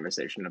bigger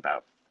conversation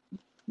about,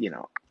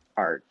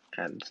 art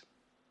and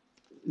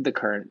the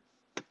current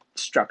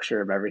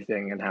structure of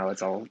everything and how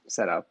it's all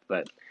set up.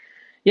 But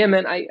yeah,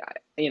 man,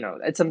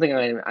 it's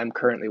something I'm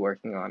currently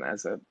working on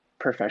as a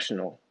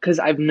professional, because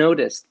I've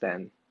noticed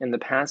then in the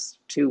past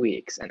 2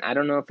 weeks, and I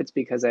don't know if it's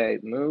because I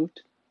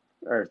moved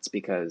or it's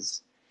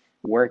because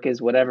work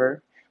is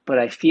whatever, but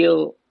I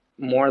feel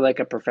more like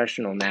a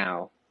professional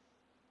now,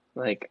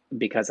 like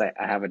because I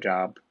have a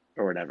job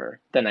or whatever,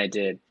 than I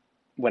did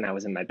when I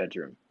was in my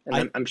bedroom. And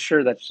I I'm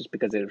sure that's just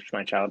because it was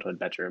my childhood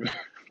bedroom.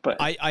 But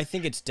I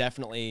think it's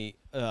definitely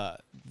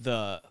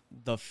the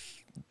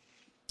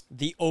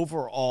the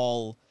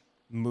overall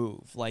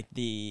move, like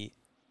the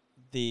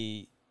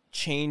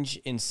change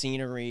in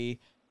scenery,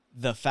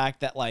 the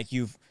fact that like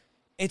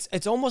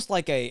it's almost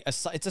like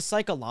it's a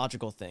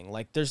psychological thing.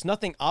 Like there's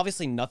nothing,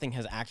 obviously nothing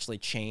has actually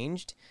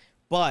changed,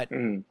 but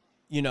mm,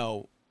 you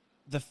know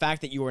the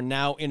fact that you are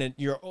now in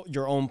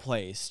your own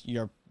place,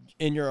 you're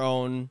in your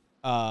own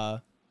uh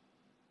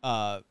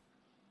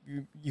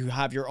you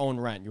have your own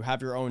rent, you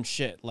have your own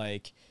shit,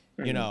 like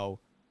you mm. know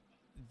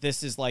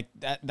this is like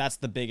that's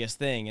the biggest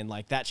thing. And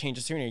like that change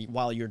of scenery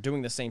while you're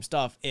doing the same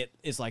stuff, it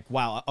is like,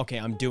 wow, okay,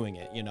 I'm doing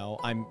it,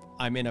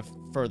 I'm in a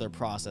further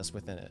process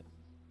within it.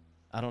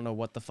 I don't know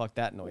what the fuck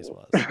that noise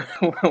was.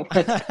 What's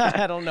I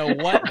that? don't know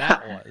what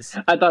that was.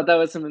 I thought that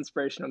was some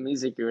inspirational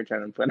music you were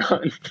trying to put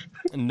on.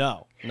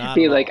 No, not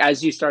Be at like, all.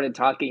 as you started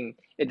talking,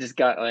 it just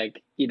got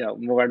like,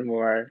 more and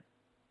more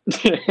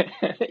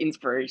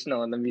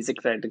inspirational, and the music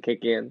started to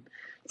kick in,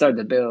 started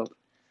to build.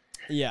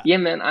 Yeah, Yeah,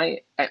 man,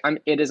 I'm.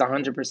 It is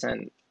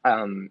 100%.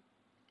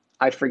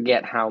 I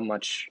forget how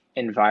much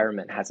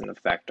environment has an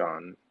effect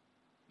on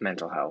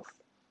mental health,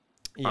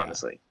 yeah.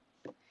 honestly.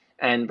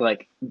 And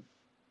like,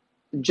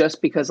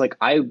 just because like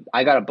I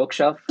got a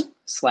bookshelf,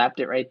 slapped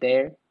it right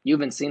there. You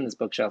haven't seen this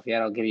bookshelf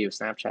yet. I'll give you a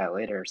Snapchat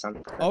later or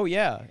something. Oh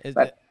yeah.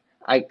 But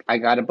I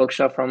got a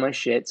bookshelf from my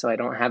shit, so I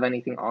don't have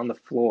anything on the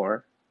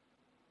floor,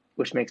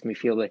 which makes me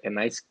feel like a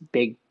nice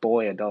big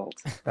boy adult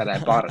that I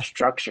bought a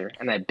structure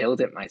and I built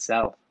it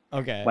myself.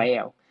 Okay.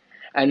 Wow.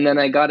 And then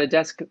I got a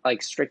desk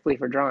like strictly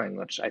for drawing,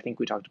 which I think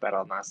we talked about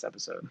on last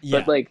episode. But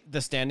Yeah, like the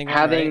standing one,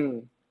 right?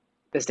 having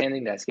the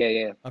standing desk, yeah,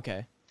 yeah.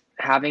 Okay.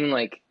 Having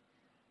like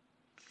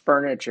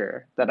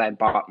furniture that I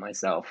bought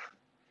myself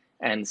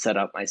and set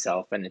up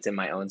myself and it's in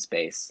my own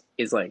space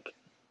is like,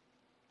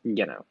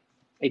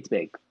 it's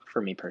big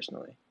for me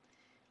personally.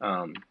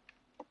 Um,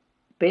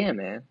 but yeah,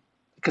 man,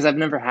 because I've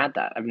never had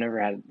that. I've never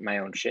had my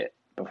own shit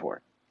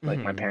before. Like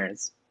my Hmm.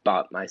 parents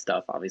bought my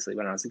stuff obviously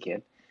when I was a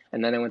kid,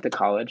 and then I went to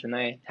college and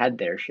I had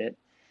their shit,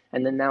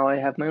 and then now I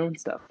have my own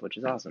stuff, which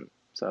is awesome.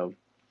 So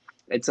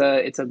it's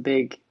a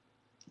big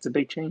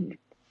change.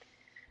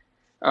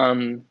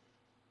 Um,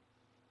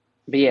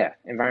 but yeah,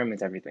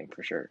 environment's everything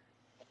for sure.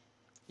 At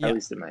Yeah.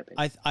 least in my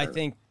opinion. I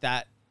think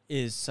that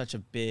is such a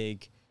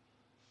big,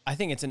 I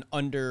think it's an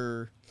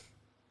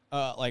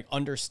like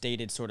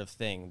understated sort of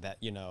thing that,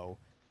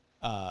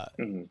 uh,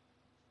 Mm-hmm.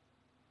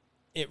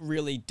 it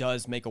really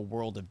does make a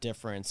world of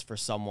difference for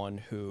someone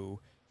who,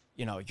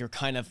 you're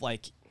kind of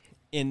like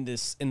in the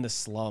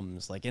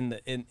slums, like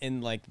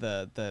in like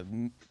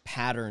the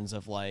patterns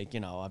of like, you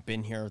know, I've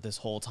been here this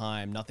whole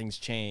time, nothing's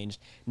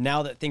changed.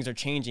 Now that things are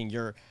changing,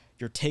 you're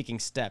taking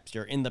steps,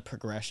 you're in the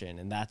progression,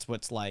 and that's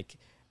what's like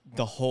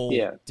the whole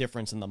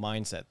difference in the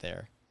mindset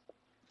there.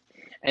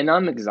 And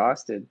I'm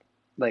exhausted.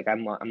 Like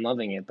I'm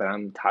loving it, but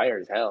I'm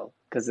tired as hell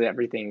because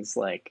everything's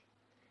like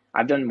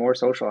I've done more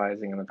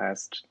socializing in the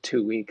past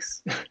 2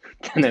 weeks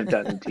than I've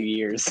done in 2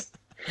 years.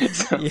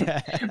 So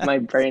Yeah. my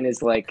brain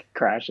is like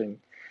crashing.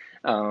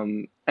 I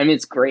mean,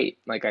 it's great.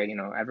 Like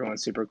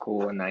everyone's super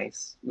cool and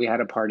nice. We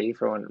had a party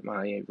for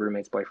my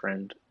roommate's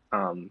boyfriend,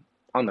 on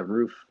the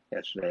roof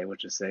yesterday,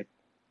 which is sick.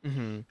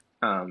 Mm-hmm.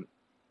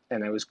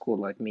 And it was cool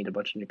to like meet a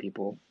bunch of new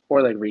people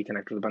or like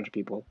reconnect with a bunch of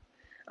people.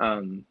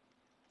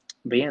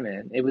 But yeah,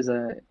 man,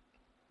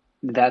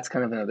 that's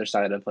kind of another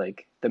side of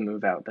like the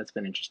move out that's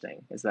been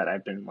interesting is that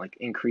I've been like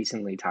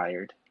increasingly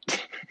tired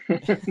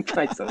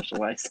by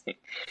socializing,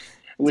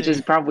 which is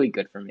probably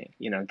good for me,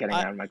 getting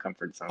out of my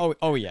comfort zone.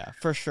 Oh yeah,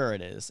 for sure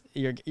it is.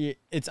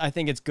 I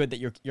think it's good that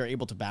you're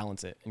able to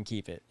balance it and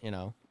keep it,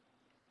 Yeah.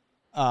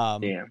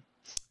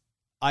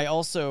 I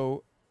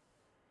also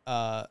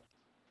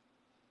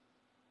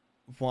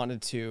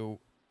wanted to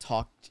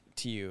talk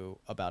to you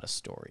about a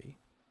story,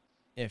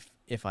 if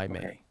I may.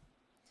 Okay.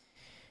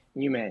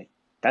 You may.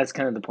 That's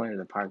kind of the point of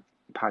the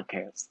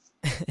podcast.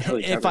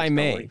 If I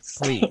may,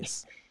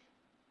 please.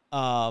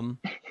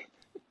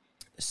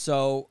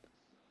 So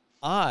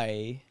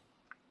I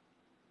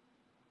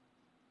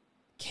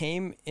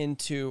came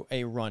into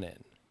a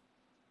run-in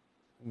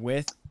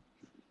with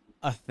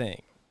a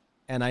thing,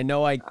 and I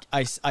know I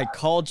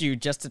called you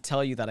just to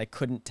tell you that I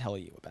couldn't tell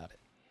you about it.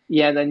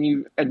 Yeah, then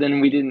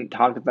we didn't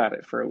talk about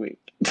it for a week.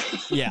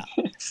 Yeah.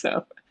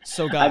 So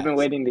guys, I've been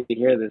waiting to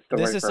hear this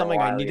story. This is for something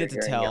a while. I needed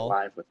to tell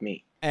live with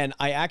me. And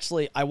I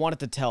wanted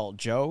to tell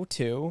Joe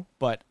too,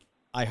 but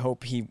I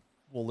hope he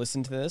will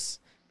listen to this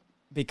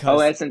because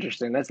that's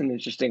interesting. That's an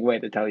interesting way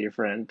to tell your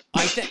friend.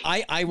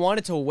 I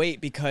wanted to wait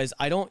because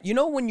I don't,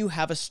 when you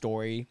have a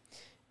story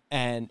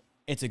and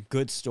it's a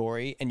good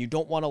story and you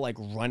don't want to like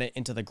run it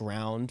into the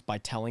ground by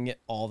telling it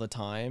all the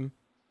time,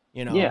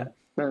 Yeah.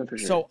 For sure.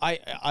 So I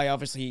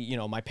obviously,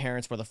 my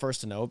parents were the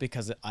first to know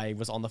because I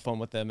was on the phone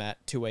with them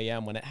at 2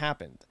 a.m. when it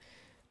happened.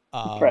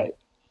 Right.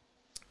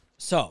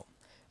 So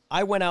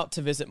I went out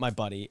to visit my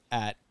buddy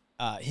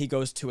he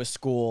goes to a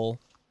school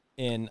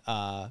in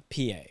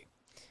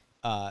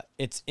PA.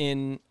 It's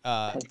in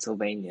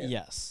Pennsylvania.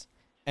 Yes.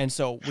 And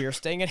so we were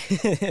staying at,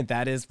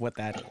 that is what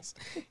that is.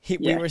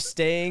 We were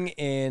staying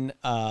in,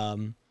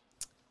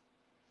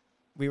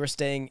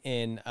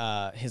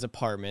 his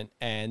apartment,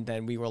 and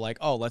then we were like,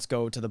 oh, let's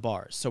go to the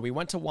bars. So we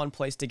went to one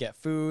place to get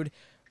food.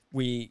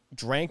 We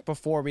drank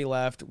before we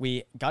left.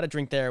 We got a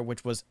drink there,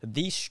 which was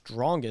the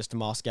strongest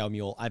Moscow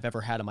Mule I've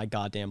ever had in my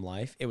goddamn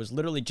life. It was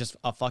literally just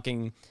a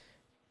fucking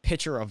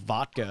pitcher of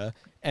vodka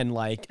and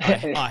like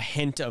a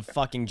hint of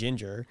fucking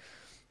ginger.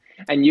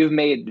 And you've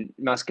made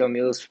Moscow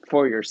Mules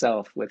for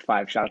yourself with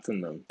 5 shots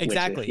in them.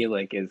 Exactly. Which I feel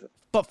like is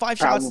but 5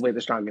 probably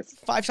the strongest.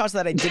 5 shots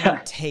that I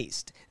didn't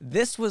taste.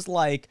 This was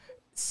like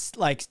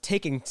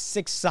taking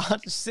 6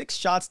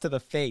 shots to the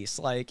face.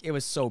 Like, it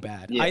was so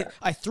bad. Yeah.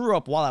 I threw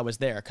up while I was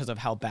there because of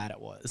how bad it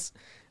was.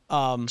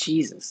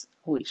 Jesus,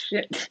 holy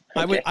shit.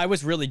 Okay. I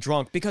was really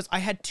drunk because I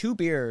had 2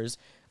 beers.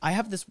 I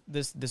have this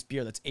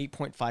beer that's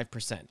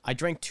 8.5%. I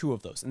drank 2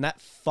 of those, and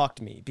that fucked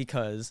me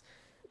because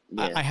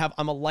I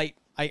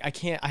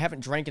haven't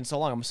drank in so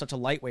long. I'm such a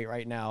lightweight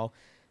right now.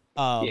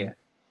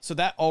 So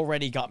that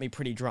already got me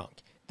pretty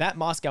drunk. That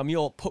Moscow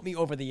Mule put me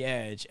over the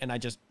edge, and I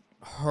just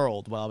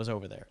hurled while I was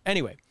over there.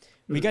 Anyway,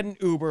 we get an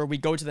Uber. We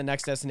go to the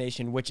next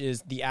destination, which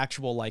is the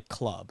actual like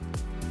club.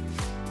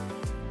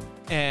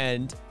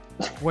 And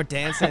we're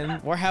dancing.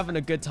 We're having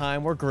a good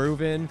time. We're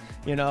grooving.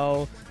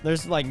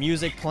 There's like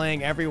music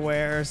playing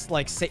everywhere. It's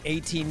like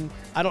 18.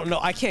 I don't know.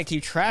 I can't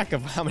keep track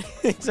of how many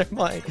things are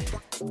playing.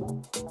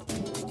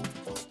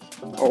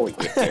 Oh,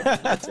 yeah,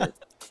 that's it.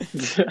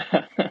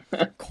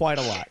 Quite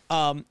a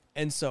lot.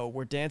 And so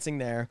we're dancing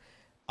there.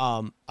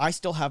 I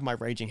still have my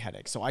raging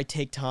headache, so I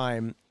take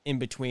time in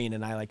between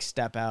and I like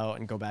step out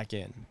and go back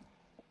in.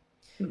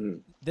 Mm-hmm.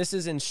 This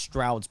is in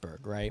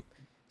Stroudsburg, right?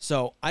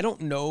 So I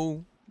don't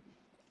know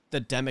the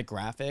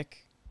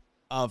demographic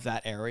of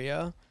that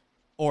area,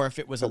 or if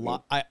it was a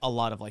lot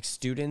of like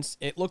students.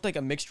 It looked like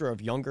a mixture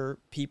of younger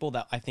people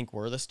that I think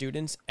were the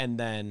students, and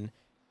then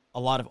a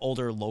lot of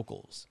older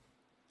locals.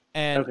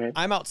 And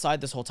I'm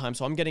outside this whole time,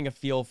 so I'm getting a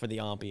feel for the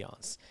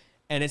ambiance.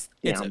 And it's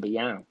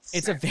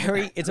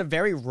a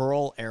very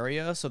rural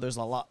area, so there's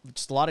a lot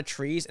of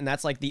trees, and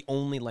that's like the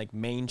only like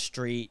main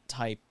street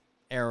type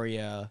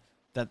area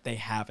that they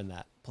have in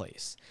that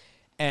place.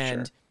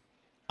 And sure.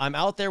 I'm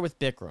out there with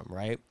Bikram,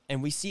 right?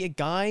 And we see a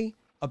guy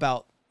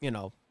about,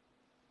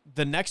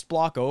 the next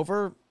block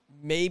over,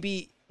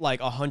 maybe like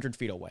 100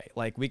 feet away.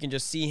 Like we can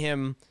just see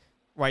him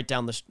right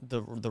down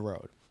the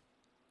road.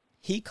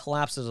 He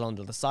collapses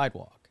onto the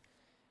sidewalk.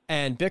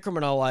 And Bikram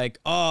and I are like,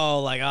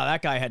 oh,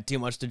 that guy had too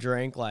much to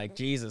drink. Like,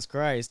 Jesus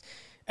Christ.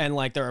 And,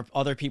 like, there are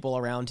other people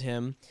around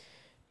him.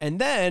 And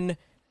then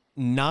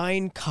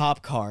 9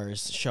 cop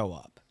cars show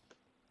up.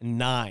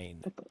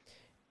 9.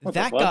 What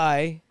That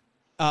guy.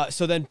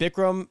 So then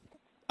Bikram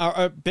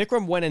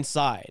went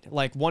inside.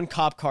 Like, one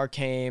cop car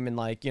came and,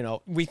 like, you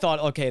know, we thought,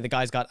 okay, the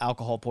guy's got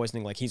alcohol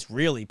poisoning. Like, he's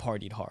really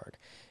partied hard.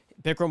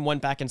 Bikram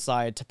went back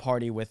inside to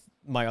party with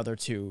my other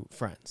 2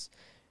 friends.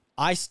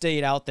 I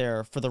stayed out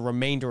there for the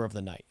remainder of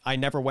the night. I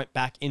never went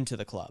back into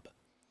the club.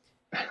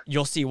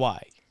 You'll see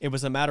why. It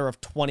was a matter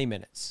of 20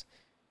 minutes.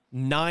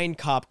 9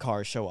 cop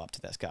cars show up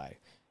to this guy.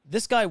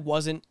 This guy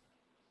wasn't,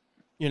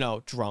 you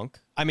know, drunk.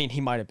 I mean,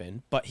 he might have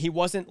been, but he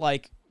wasn't,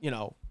 like, you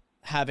know,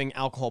 having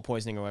alcohol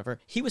poisoning or whatever.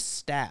 He was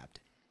stabbed.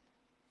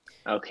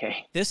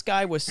 Okay. This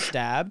guy was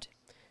stabbed.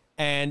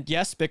 And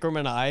yes, Bikram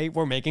and I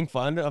were making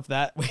fun of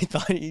that. We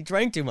thought he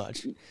drank too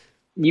much.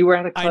 You were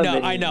at a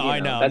club. I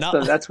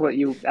know. That's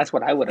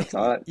what I would have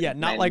thought. Yeah,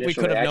 not like we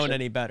could have known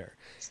any better.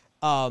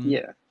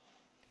 Yeah.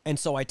 And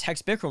so I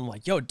text Bikram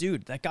like, "Yo,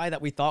 dude, that guy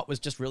that we thought was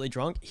just really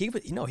drunk, he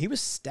was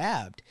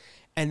stabbed."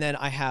 And then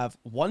I have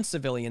one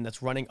civilian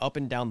that's running up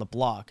and down the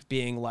block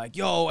being like,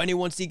 "Yo,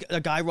 anyone see a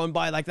guy run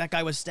by? Like, that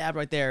guy was stabbed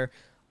right there."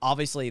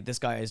 Obviously, this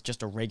guy is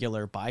just a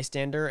regular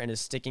bystander and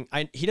is sticking...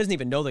 he doesn't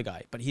even know the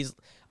guy, but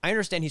I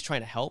understand he's trying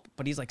to help,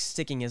 but he's, like,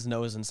 sticking his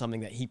nose in something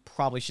that he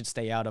probably should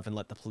stay out of and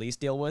let the police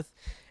deal with.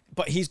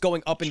 But he's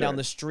going up and down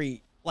the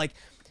street. Like,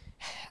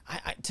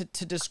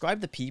 to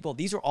describe the people,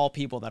 these are all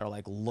people that are,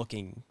 like,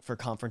 looking for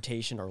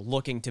confrontation or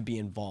looking to be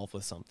involved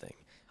with something.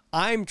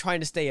 I'm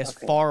trying to stay as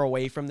far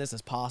away from this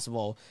as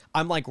possible.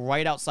 I'm, like,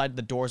 right outside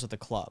the doors of the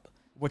club,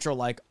 which are,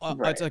 like,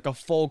 it's like a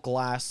full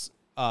glass...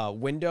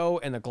 window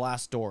and a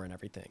glass door and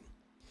everything.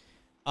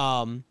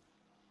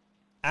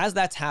 As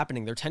that's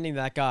happening, they're tending to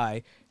that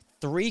guy.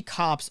 3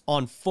 cops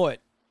on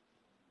foot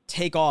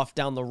take off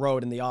down the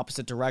road in the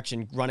opposite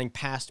direction, running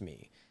past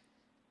me.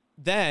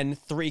 Then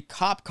 3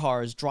 cop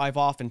cars drive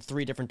off in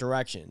 3 different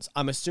directions.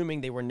 I'm assuming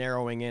they were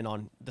narrowing in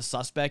on the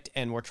suspect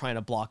and were trying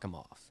to block him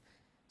off.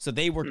 So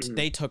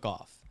they took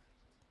off.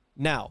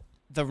 Now,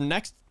 the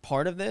next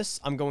part of this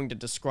I'm going to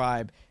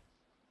describe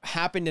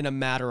happened in a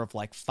matter of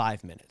like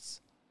 5 minutes.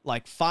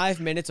 Like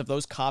 5 minutes of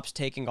those cops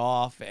taking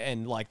off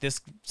and like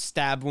this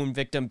stab wound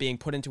victim being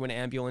put into an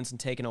ambulance and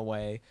taken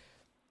away.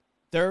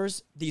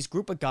 There's these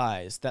group of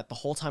guys that the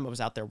whole time I was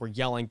out there were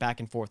yelling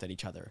back and forth at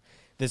each other.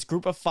 This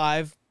group of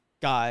 5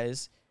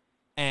 guys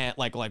and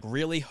like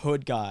really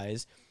hood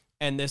guys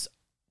and this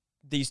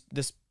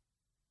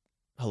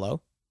hello?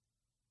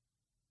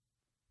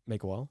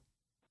 Make a wall?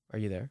 Are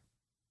you there?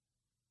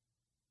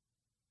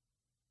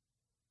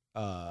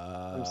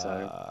 I'm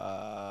sorry.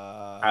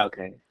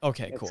 Okay.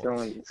 Okay,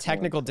 cool.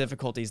 Technical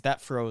difficulties.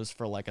 That froze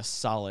for like a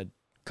solid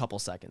couple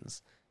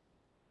seconds.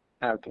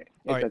 Okay.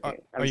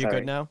 Are you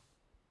good now?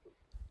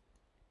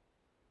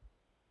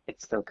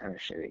 It's still kind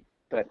of shitty,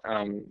 but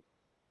can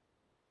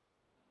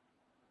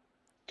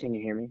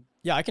you hear me?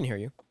 Yeah, I can hear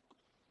you.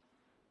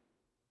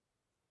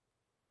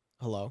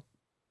 Hello?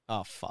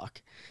 Oh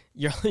fuck.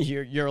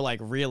 You're like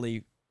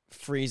really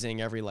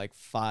freezing every like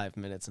 5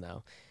 minutes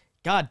now.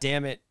 God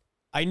damn it.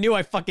 I knew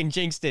I fucking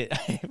jinxed it.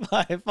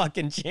 I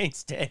fucking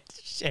jinxed it.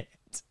 Shit.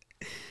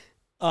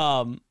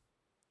 Fuck.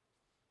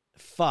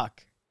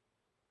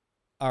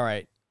 All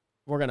right.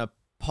 We're going to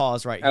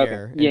pause right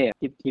here. Yeah,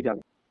 keep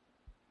going.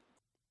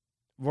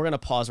 We're going to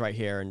pause right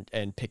here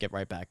and pick it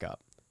right back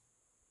up.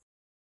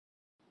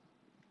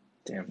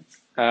 Damn.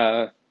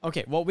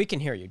 Okay, well, we can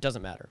hear you.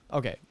 Doesn't matter.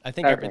 Okay. I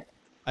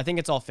think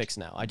it's all fixed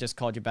now. I just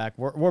called you back.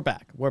 We're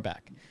back. We're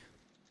back.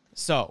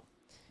 So,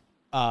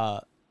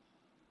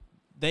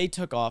 they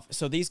took off.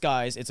 So these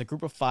guys, it's a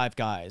group of 5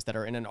 guys that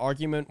are in an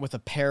argument with a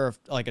pair of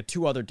like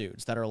 2 other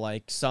dudes that are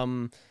like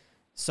some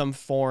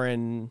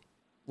foreign,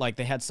 like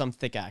they had some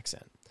thick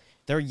accent.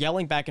 They're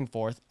yelling back and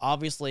forth.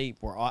 Obviously,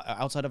 we're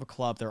outside of a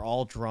club. They're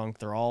all drunk.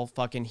 They're all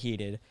fucking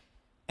heated.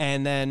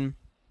 And then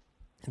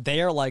they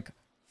are like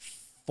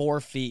 4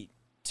 feet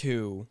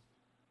to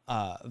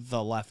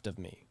the left of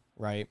me,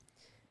 right?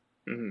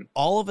 Mm-hmm.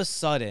 All of a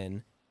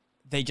sudden,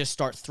 they just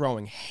start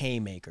throwing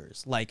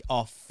haymakers. Like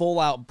a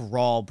full-out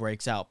brawl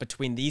breaks out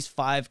between these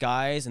 5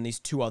 guys and these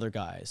 2 other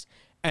guys.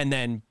 And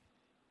then,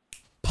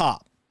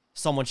 pop,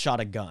 someone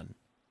shot a gun.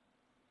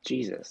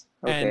 Jesus.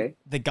 Okay. And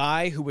the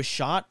guy who was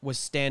shot was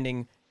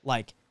standing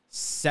like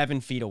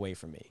 7 feet away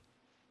from me.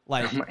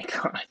 Like, oh my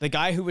God. The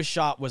guy who was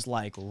shot was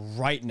like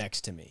right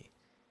next to me.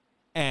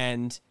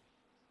 And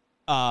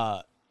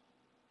I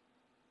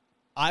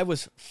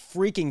was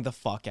freaking the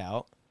fuck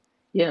out.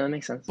 Yeah, that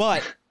makes sense.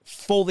 But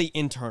fully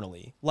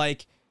internally.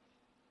 Like,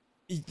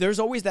 there's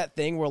always that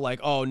thing where like,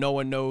 oh, no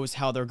one knows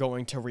how they're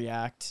going to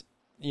react,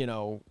 you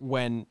know,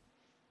 when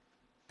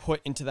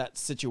put into that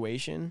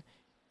situation.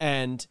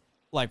 And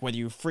like, whether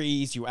you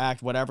freeze, you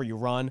act, whatever, you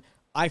run,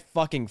 I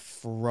fucking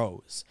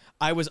froze.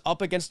 I was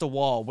up against a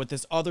wall with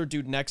this other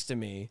dude next to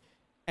me,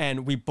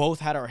 and we both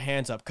had our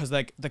hands up because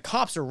like the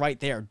cops are right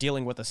there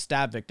dealing with a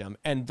stab victim,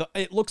 and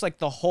it looks like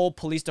the whole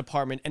police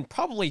department and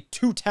probably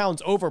 2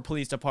 towns over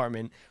police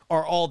department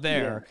are all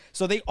there. Yeah.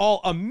 So they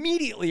all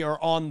immediately are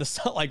on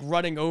the like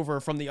running over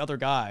from the other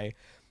guy,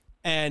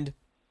 and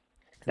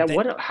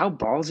how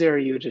ballsy are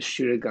you to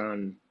shoot a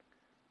gun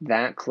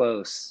that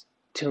close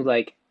to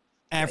like,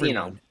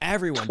 Everyone,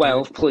 dude.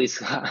 12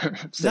 police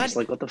officers. Not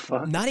Like, what the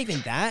fuck? not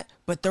even that,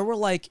 but there were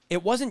like,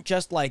 it wasn't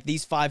just like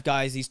these 5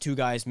 guys, these 2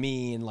 guys,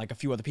 me, and like a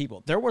few other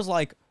people. There was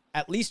like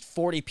at least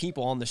 40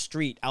 people on the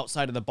street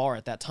outside of the bar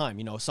at that time.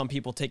 Some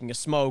people taking a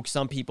smoke,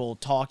 some people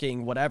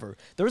talking, whatever.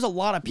 There was a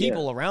lot of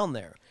people around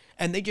there,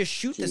 and they just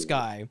shoot this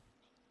guy.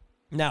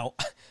 Now,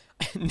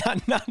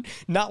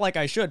 not like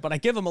I should, but I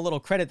give them a little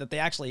credit that they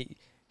actually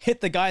hit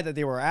the guy that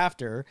they were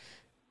after.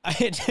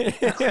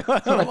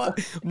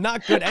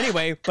 Not good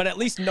anyway, but at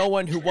least no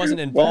one who wasn't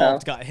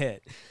involved got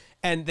hit.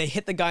 And they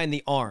hit the guy in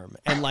the arm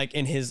and like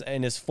in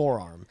his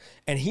forearm,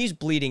 and he's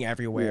bleeding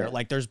everywhere.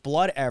 Like there's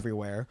blood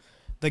everywhere.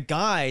 The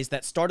guys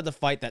that started the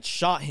fight that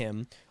shot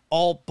him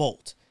all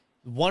bolt.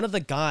 One of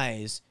the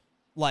guys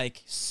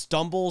like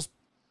stumbles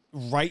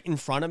right in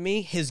front of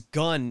me. His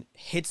gun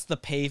hits the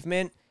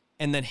pavement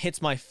and then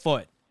hits my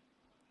foot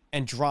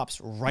and drops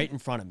right in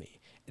front of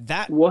me.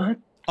 That, what?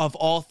 Of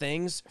all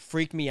things,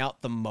 freaked me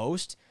out the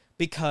most,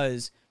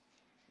 because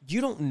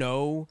you don't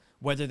know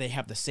whether they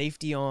have the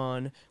safety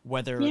on,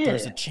 whether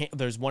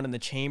there's one in the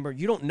chamber.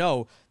 You don't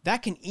know.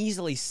 That can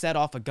easily set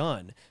off a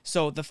gun.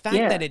 So the fact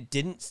that it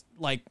didn't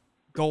like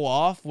go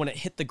off when it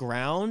hit the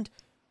ground,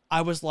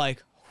 I was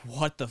like,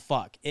 what the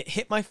fuck? It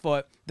hit my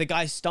foot. The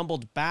guy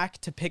stumbled back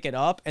to pick it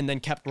up and then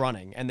kept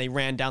running, and they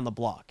ran down the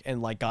block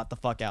and like got the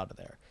fuck out of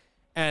there.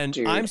 And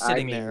dude, I'm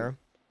sitting there.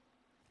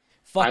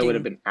 Fucking, I would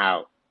have been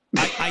out.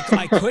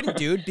 I couldn't,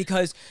 dude,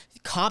 because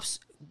cops,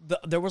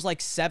 there was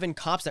like 7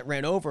 cops that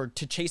ran over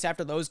to chase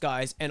after those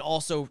guys and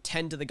also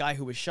tend to the guy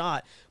who was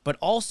shot. But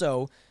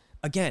also,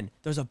 again,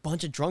 there's a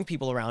bunch of drunk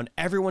people around.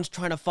 Everyone's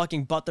trying to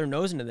fucking butt their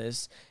nose into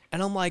this.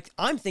 And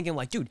I'm thinking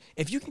like, dude,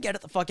 if you can get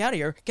the fuck out of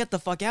here, get the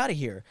fuck out of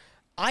here.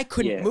 I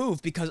couldn't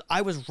move because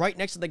I was right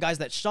next to the guys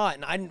that shot,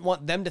 and I didn't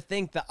want them to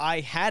think that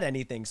I had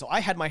anything. So I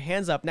had my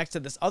hands up next to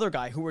this other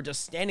guy who were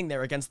just standing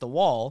there against the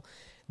wall.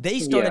 They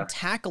started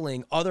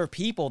tackling other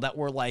people that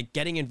were like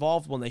getting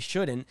involved when they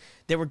shouldn't.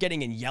 They were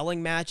getting in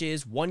yelling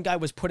matches. One guy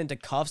was put into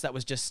cuffs that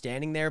was just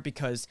standing there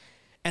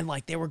and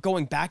like they were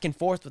going back and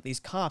forth with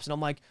these cops. And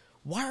I'm like,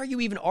 why are you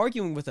even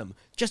arguing with them?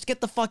 Just get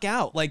the fuck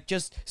out. Like,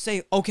 just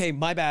say, okay,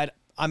 my bad,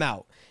 I'm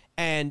out.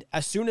 And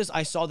as soon as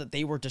I saw that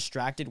they were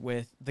distracted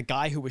with the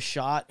guy who was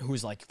shot,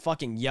 who's like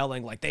fucking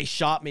yelling, like, they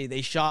shot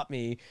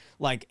me,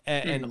 like,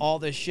 and all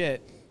this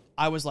shit,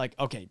 I was like,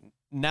 okay,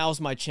 now's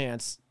my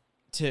chance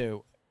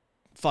to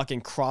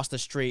fucking cross the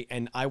street,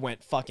 and I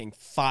went fucking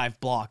 5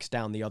 blocks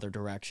down the other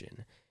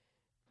direction.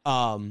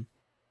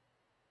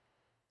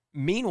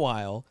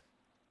 Meanwhile,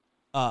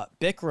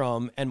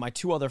 Bikram and my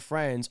 2 other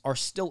friends are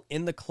still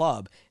in the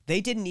club. They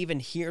didn't even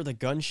hear the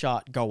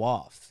gunshot go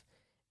off.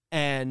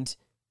 And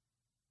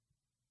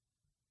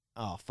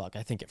oh fuck,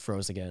 I think it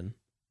froze again.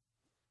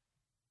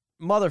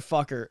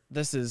 Motherfucker,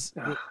 this is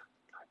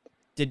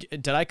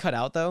Did I cut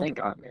out though? Thank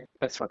God, man.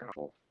 That's fucking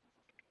awful.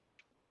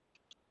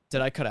 Did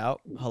I cut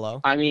out?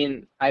 Hello? I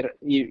mean,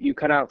 you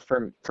cut out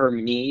for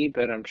me,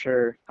 but I'm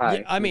sure. Hi,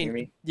 yeah, I mean, hear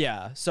me?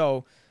 Yeah.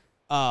 So,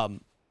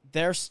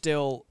 they're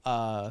still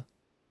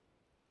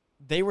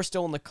they were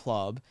still in the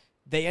club.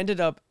 They ended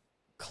up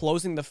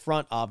closing the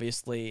front,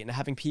 obviously, and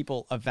having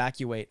people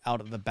evacuate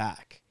out of the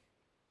back.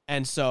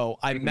 And so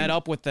I met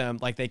up with them.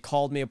 Like, they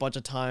called me a bunch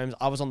of times.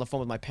 I was on the phone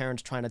with my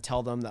parents trying to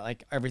tell them that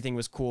like everything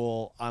was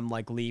cool. I'm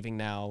like leaving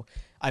now.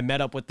 I met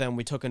up with them.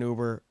 We took an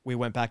Uber. We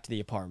went back to the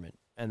apartment,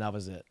 and that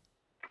was it.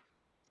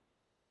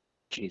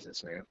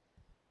 Jesus, man.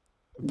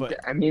 But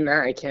I mean,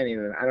 I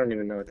don't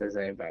even know what to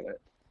say about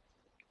it.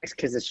 It's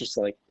because it's just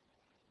like,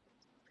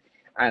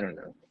 I don't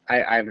know.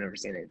 I've never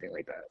seen anything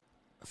like that.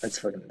 That's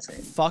fucking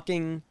insane.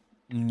 Fucking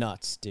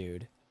nuts,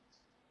 dude.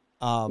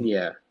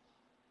 Yeah.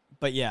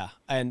 But yeah,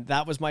 and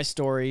that was my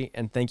story,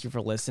 and thank you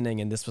for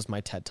listening, and this was my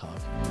TED Talk.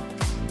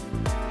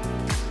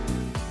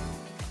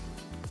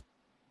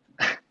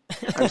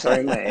 I'm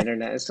sorry, my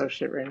internet is so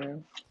shit right now.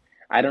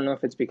 I don't know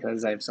if it's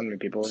because I have so many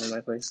people over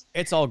my place.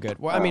 It's all good.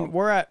 Well, I mean,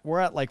 we're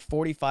at like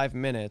 45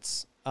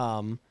 minutes.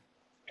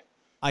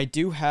 I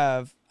do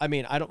have. I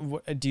mean, I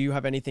don't. Do you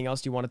have anything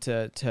else you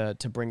wanted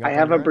to bring up? I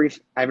have a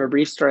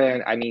brief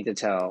story I need to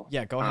tell.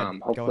 Yeah, go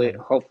ahead.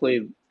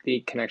 Hopefully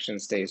the connection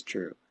stays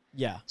true.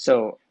 Yeah.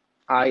 So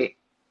I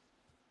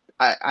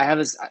have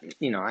this.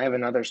 I have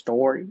another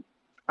story.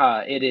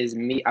 It is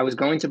me. I was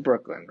going to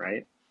Brooklyn,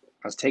 right?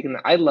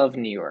 I love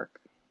New York,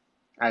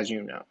 as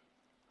you know.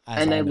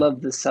 And I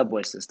love the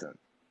subway system.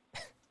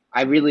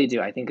 I really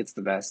do. I think it's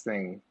the best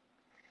thing.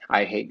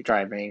 I hate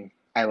driving.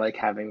 I like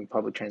having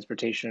public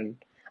transportation.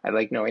 I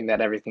like knowing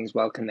that everything's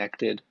well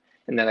connected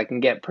and that I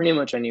can get pretty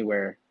much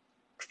anywhere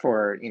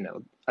for,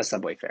 a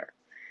subway fare,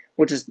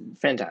 which is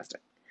fantastic.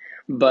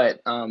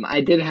 But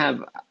I did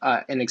have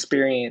an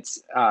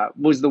experience,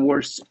 was the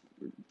worst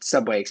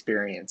subway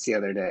experience the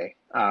other day,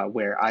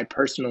 where I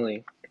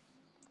personally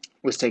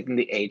was taking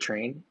the A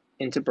train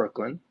into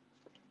Brooklyn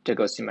to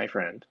go see my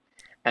friend.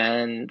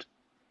 And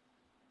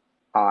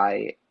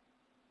I,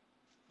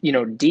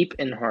 deep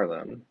in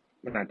Harlem,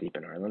 well, not deep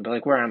in Harlem, but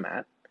like where I'm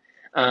at,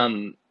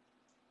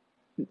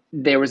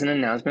 there was an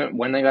announcement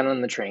when I got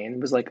on the train. It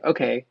was like,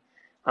 okay,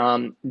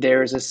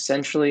 there's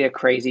essentially a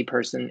crazy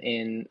person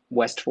in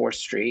West 4th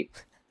Street,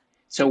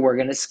 so we're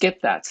gonna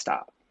skip that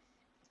stop.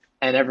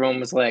 And everyone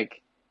was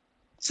like,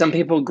 some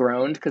people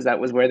groaned because that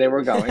was where they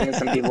were going, and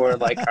some people were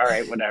like, all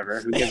right,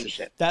 whatever, who gives a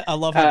shit? That I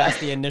love how that's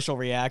the initial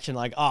reaction,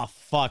 like, oh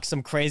fuck,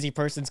 some crazy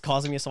person's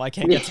causing me so I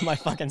can't get to my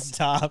fucking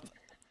stop.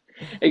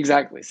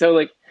 Exactly. So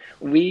like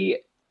we,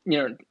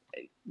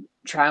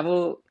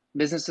 travel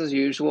business as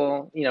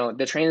usual.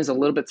 The train is a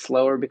little bit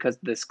slower because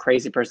this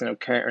crazy person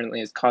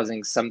currently is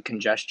causing some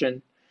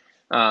congestion.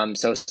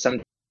 So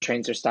some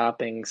trains are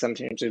stopping, some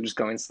trains are just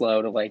going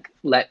slow to like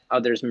let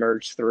others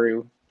merge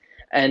through.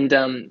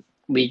 And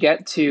we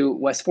get to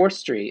West 4th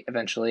Street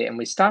eventually, and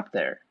we stop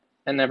there.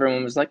 And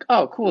everyone was like,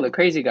 oh, cool, the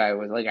crazy guy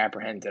was like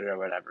apprehended or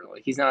whatever.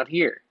 Like, he's not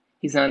here.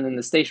 He's not in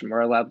the station.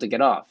 We're allowed to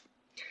get off.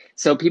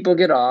 So people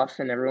get off,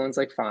 and everyone's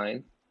like,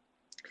 fine.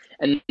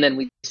 And then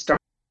we start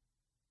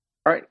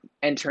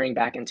entering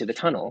back into the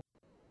tunnel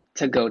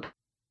to go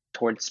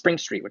towards Spring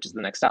Street, which is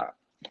the next stop.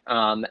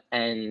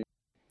 And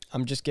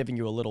I'm just giving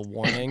you a little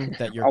warning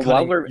that you're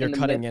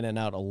cutting in and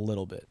out a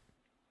little bit.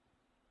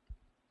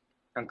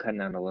 I'm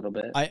cutting out a little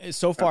bit.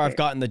 So far, okay. I've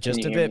gotten the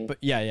gist of it, but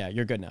yeah,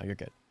 you're good now. You're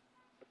good.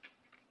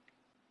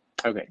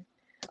 Okay.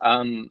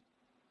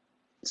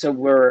 So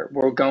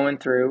we're going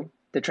through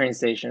the train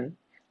station,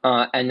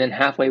 and then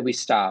halfway we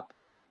stop,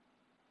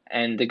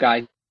 and the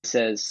guy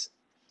says,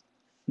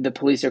 the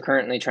police are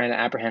currently trying to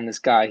apprehend this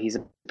guy. He's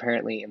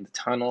apparently in the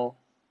tunnel.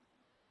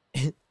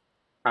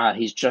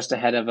 He's just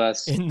ahead of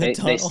us.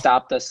 They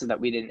stopped us so that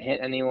we didn't hit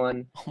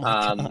anyone. Oh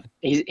my God.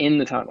 He's in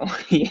the tunnel.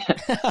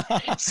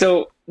 Yeah.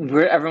 So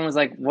everyone was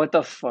like, what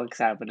the fuck's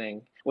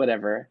happening?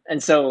 Whatever.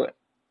 And so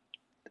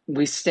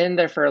we stand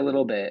there for a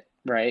little bit,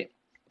 right?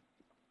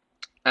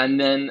 And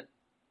then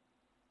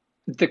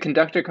the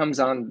conductor comes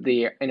on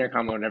the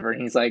intercom or whatever,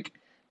 and he's like,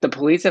 the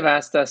police have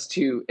asked us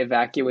to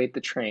evacuate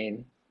the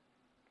train.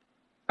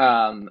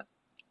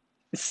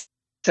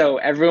 So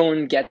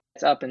everyone gets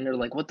up and they're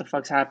like, what the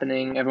fuck's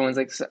happening? Everyone's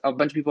like, a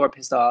bunch of people are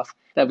pissed off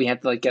that we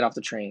have to like get off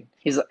the train.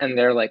 And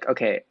they're like,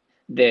 okay,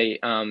 the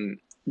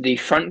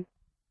front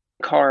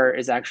car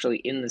is actually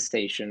in the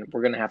station.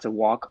 We're going to have to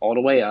walk all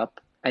the way up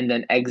and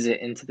then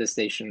exit into the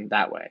station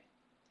that way.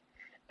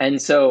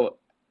 And so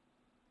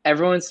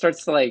everyone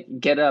starts to like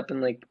get up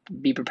and like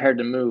be prepared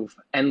to move.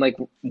 And like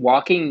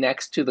walking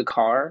next to the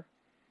car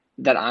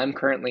that I'm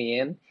currently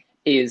in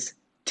is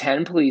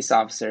 10 police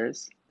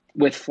officers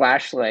with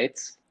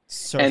flashlights.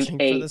 Searching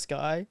for this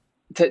guy?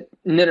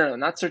 No,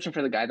 not searching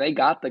for the guy. They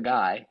got the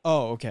guy.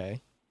 Oh,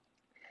 okay.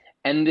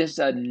 And this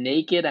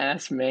naked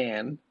ass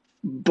man,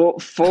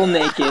 full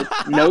naked,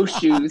 no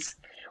shoes,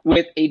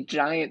 with a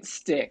giant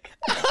stick.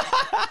 Where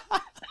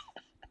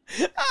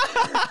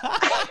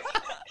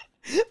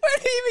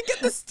did he even get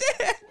the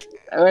stick?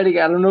 I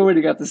don't know where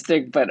he got the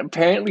stick, but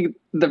apparently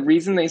the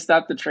reason they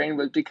stopped the train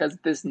was because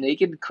this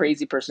naked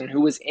crazy person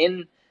who was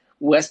in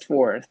West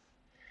 4th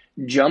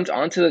jumped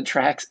onto the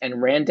tracks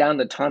and ran down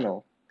the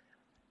tunnel,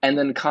 and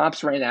then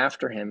cops ran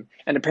after him,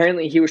 and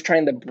apparently he was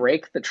trying to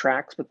break the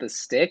tracks with the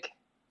stick.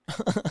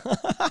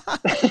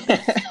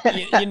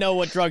 You know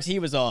what drugs he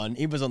was on?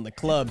 He was on the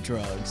club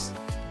drugs.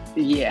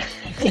 Yeah.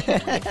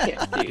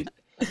 Yeah, dude.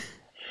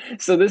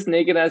 So this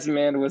naked ass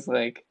man was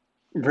like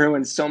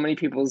ruined so many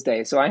people's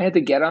day. So I had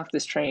to get off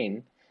this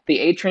train. The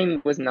A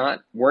train was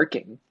not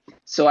working,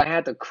 so I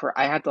had to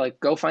like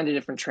go find a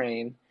different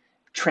train,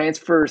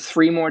 transfer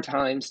 3 more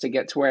times to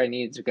get to where I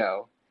needed to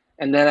go.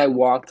 And then I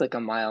walked like a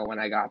mile when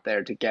I got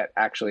there to get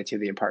actually to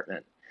the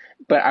apartment.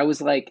 But I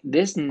was like,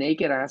 this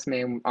naked ass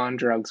man on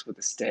drugs with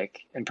a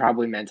stick and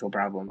probably mental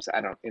problems.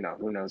 I don't,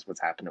 who knows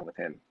what's happening with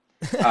him.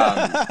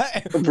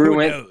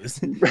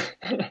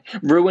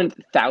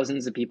 Ruined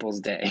thousands of people's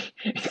day.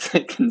 It's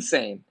like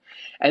insane.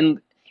 And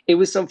it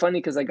was so funny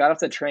because I got off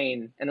the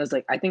train and I was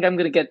like, I think I'm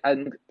going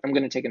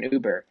to take an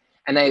Uber.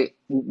 And I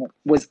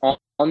was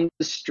on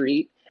the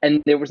street,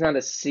 and there was not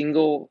a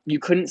single, you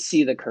couldn't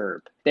see the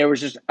curb. There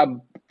was just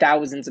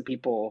thousands of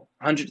people,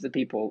 hundreds of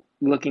people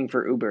looking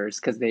for Ubers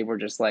because they were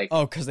just like,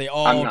 oh, because they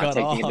all I'm not got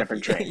taking off. a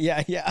different train.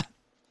 Yeah.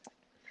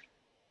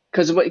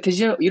 Because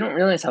you don't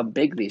realize how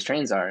big these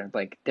trains are.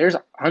 Like, there's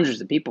hundreds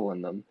of people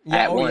in them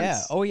at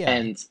once. Oh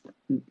yeah.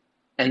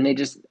 And they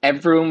just,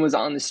 everyone was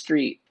on the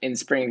street in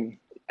Spring,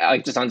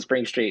 like just on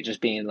Spring Street,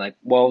 just being like,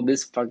 well,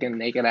 this fucking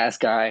naked ass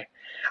guy.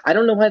 I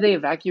don't know why they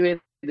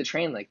evacuated the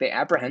train. Like, they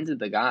apprehended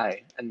the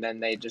guy, and then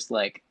they just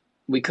like,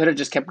 we could have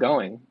just kept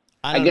going.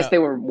 I guess they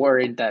were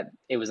worried that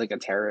it was like a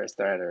terrorist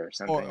threat or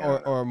something.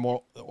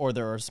 Or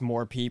there's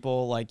more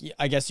people. Like,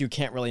 I guess you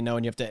can't really know,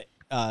 and you have to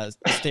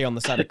stay on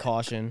the side of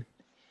caution.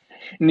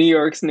 New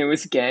York's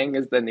newest gang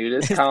is the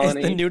nudist colony.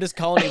 It's the nudist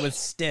colony with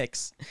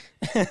sticks.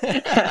 They're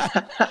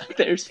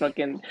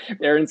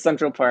in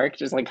Central Park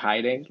just like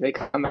hiding. They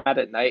come out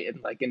at night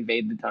and like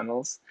invade the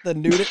tunnels. The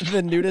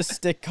nudist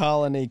stick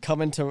colony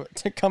coming to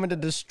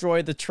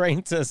destroy the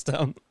train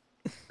system.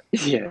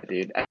 Yeah,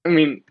 dude. I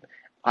mean,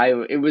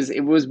 it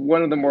was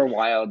one of the more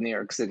wild New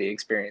York City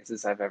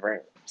experiences I've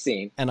ever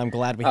seen. And I'm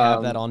glad we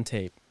have that on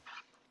tape.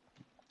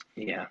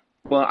 Yeah.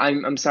 Well,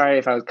 I'm sorry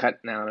if I was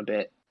cutting out a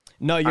bit.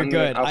 No, you're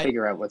good. I'll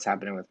figure out what's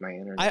happening with my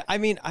internet. I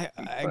mean,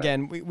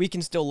 again, we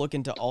can still look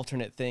into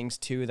alternate things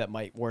too that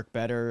might work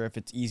better if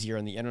it's easier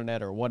on the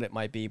internet or what it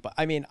might be. But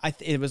I mean,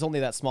 it was only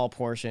that small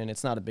portion.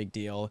 It's not a big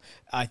deal.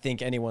 I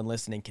think anyone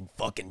listening can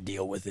fucking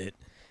deal with it.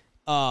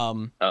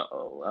 So,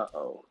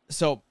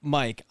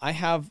 Mike, I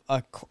have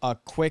a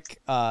quick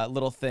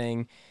little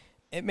thing.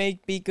 It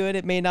may be good.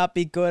 It may not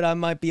be good. I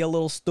might be a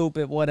little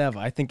stupid. Whatever.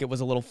 I think it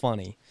was a little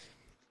funny.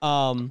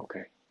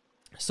 Okay.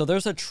 So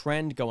there's a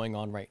trend going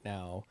on right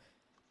now.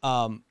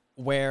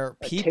 Where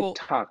people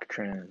TikTok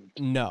trend.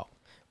 No.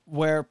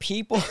 Where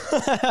people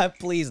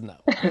please no.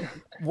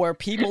 Where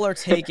people are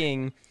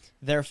taking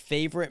their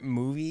favorite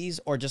movies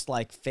or just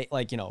like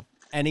like, you know,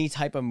 any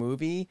type of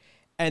movie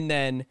and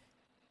then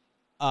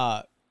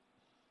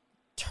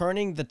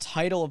turning the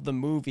title of the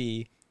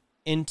movie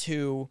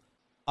into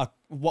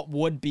what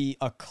would be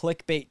a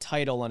clickbait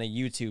title on a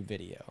YouTube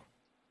video.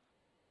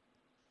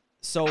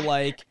 So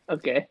like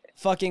okay.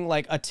 Fucking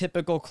like a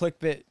typical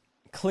clickbait,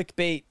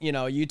 you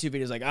know, YouTube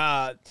videos like,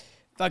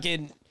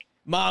 fucking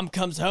mom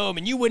comes home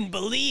and you wouldn't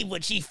believe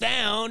what she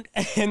found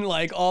and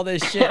like all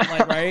this shit,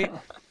 like, right?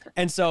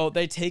 And so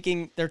they're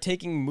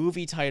taking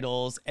movie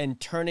titles and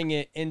turning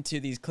it into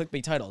these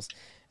clickbait titles.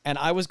 And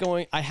I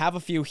have a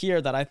few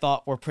here that I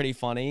thought were pretty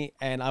funny,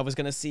 and I was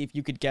going to see if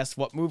you could guess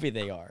what movie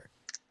they are.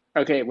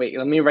 Okay, wait,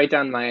 let me write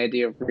down my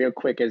idea real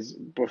quick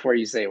before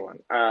you say one.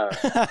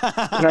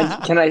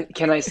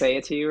 Can I say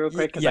it to you real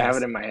quick? Because I have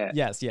it in my head.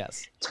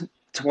 Yes.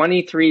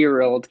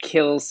 23-year-old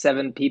kills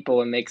 7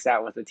 people and makes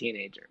out with a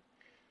teenager.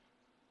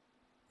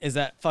 Is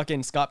that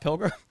fucking Scott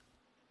Pilgrim?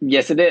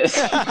 Yes, it is.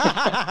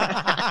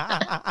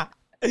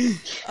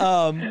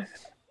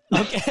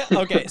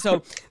 Okay.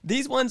 So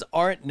these ones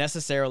aren't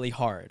necessarily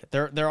hard.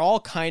 They're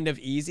all kind of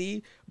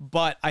easy,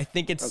 but I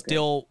think it's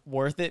still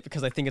worth it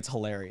because I think it's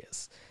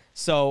hilarious.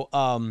 So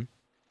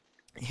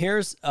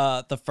here's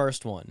the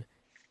first one,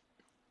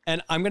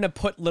 and I'm gonna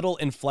put little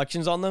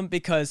inflections on them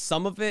because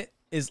some of it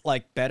is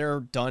like better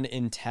done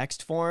in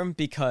text form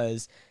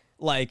because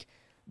like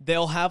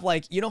they'll have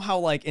like, you know how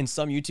like in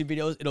some YouTube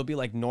videos it'll be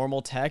like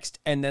normal text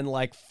and then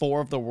like 4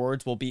 of the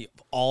words will be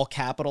all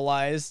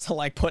capitalized to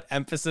like put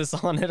emphasis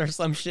on it or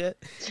some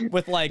shit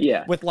with like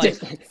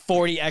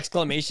 40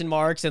 exclamation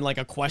marks and like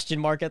a question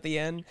mark at the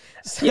end.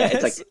 So yeah,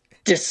 it's like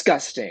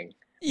disgusting.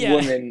 Yeah.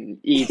 Woman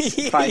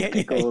eats 5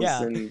 pickles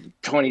in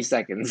 20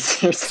 seconds.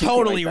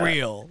 Totally like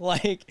real.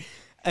 Like,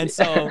 and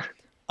so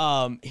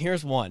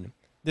here's one.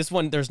 This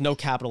one, there's no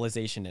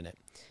capitalization in it.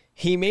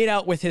 He made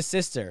out with his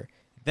sister.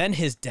 Then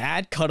his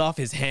dad cut off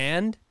his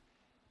hand.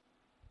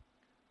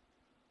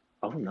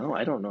 Oh, no,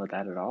 I don't know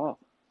that at all.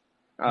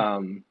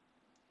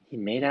 He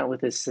made out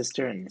with his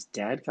sister and his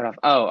dad cut off.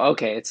 Oh,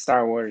 okay. It's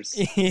Star Wars.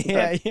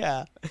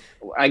 Yeah.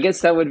 I guess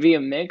that would be a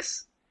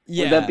mix.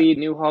 Yeah. Would that be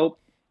New Hope?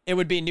 It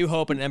would be New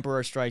Hope and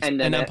Empire Strikes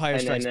Back.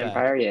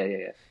 Empire,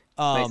 yeah.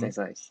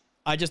 Nice.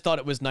 I just thought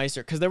it was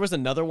nicer because there was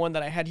another one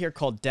that I had here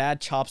called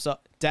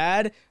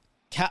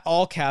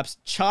all caps,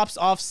 chops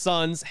off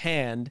son's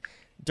hand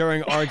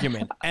during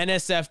argument.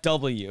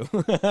 NSFW.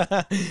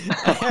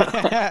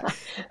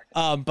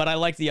 But I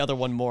like the other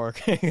one more.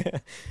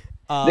 The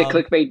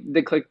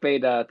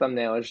clickbait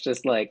thumbnail is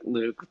just like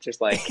Luke,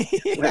 just like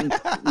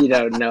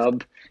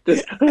nub.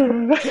 Just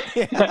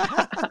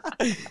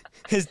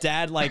his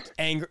dad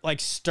like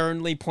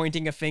sternly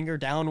pointing a finger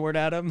downward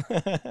at him.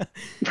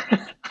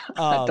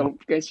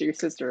 Don't get your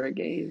sister a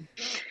game.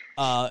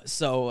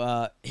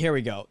 So here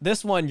we go.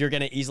 This one you're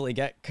gonna easily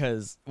get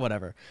because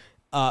whatever.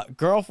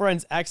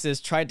 Girlfriend's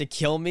exes tried to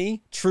kill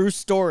me. True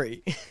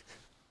story.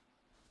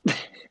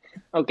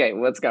 Okay,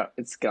 let's go.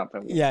 It's go.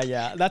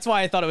 Yeah. That's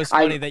why I thought it was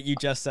funny that you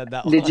just said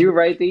that. Did you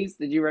write these?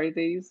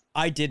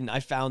 I didn't. I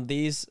found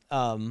these.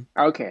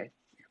 Okay.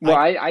 Well,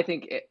 I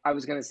think I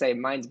was gonna say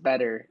mine's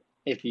better.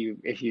 If you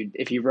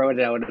wrote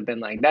it, I would have been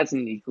like, that's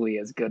an equally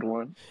as good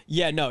one.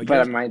 Yeah, no. But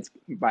I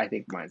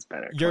think mine's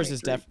better. Yours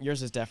is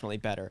definitely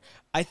better.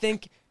 I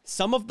think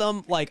some of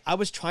them, like I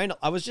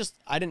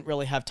didn't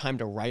really have time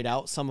to write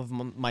out some of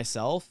them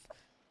myself.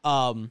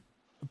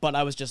 But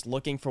I was just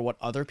looking for what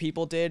other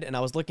people did, and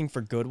I was looking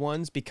for good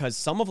ones because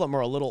some of them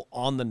are a little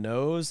on the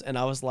nose, and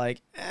I was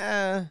like,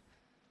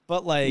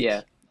 but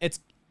like, it's,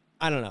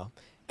 I don't know.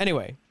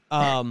 Anyway,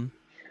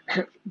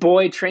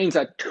 boy trains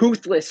a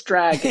toothless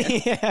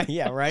dragon.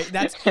 yeah, right.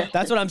 That's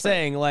what I'm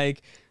saying.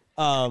 Like,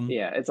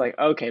 yeah, it's like,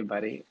 okay,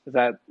 buddy,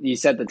 that you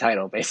said the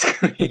title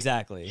basically.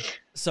 Exactly.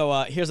 So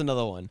here's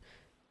another one.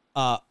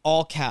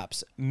 All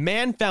caps.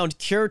 Man found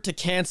cure to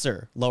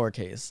cancer.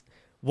 Lowercase.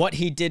 What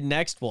he did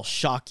next will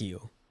shock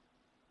you.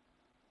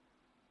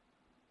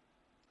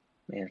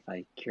 Man, if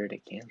I cured a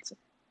cancer.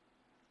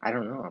 I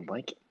don't know. I'm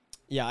blanking.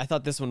 Yeah, I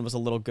thought this one was a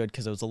little good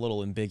because it was a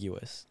little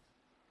ambiguous.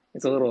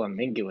 It's a little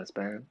ambiguous,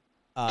 man.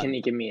 Can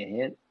you give me a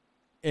hint?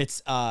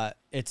 It's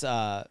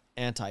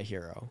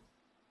anti-hero.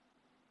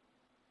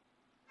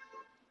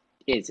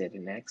 Is it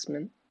an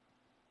X-Men?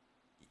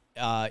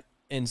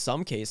 In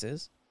some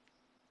cases.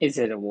 Is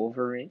it a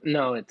Wolverine?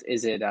 No,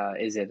 is it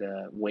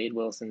a Wade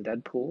Wilson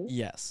Deadpool?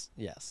 Yes,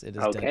 it is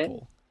Okay,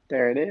 Deadpool.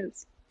 there it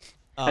is.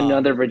 Um,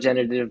 Another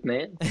regenerative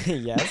man.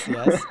 yes.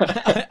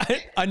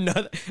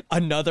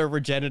 Another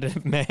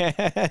regenerative man.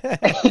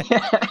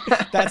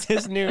 That's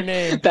his new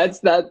name.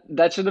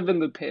 That should have been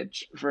the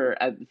pitch for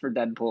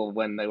Deadpool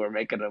when they were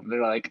making him.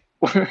 They're like,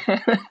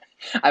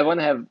 I want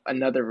to have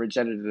another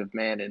regenerative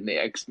man in the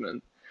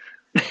X-Men.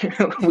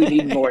 We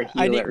need more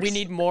healers. We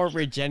need more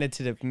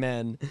regenerative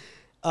men.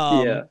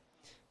 Yeah.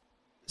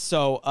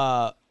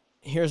 So,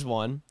 here's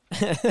one.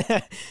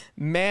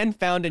 Man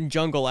found in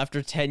jungle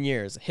after 10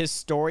 years. His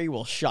story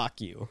will shock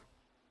you.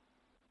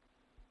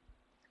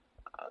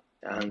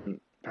 Found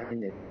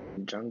in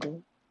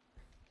jungle?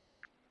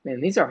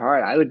 Man, these are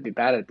hard. I would be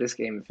bad at this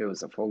game if it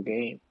was a full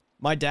game.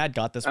 My dad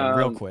got this one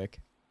real quick.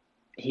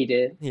 He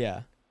did?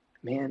 Yeah.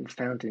 Man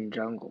found in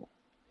jungle.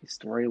 His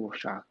story will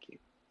shock you.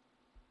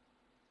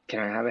 Can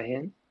I have a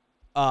hint?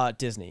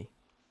 Disney.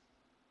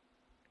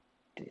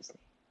 Disney.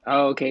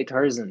 Oh, okay,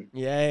 Tarzan.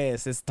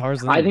 Yes, it's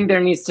Tarzan. I think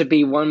there needs to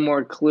be one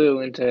more clue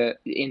into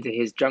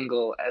his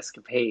jungle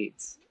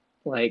escapades.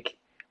 Like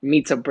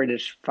meets a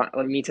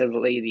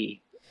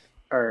lady,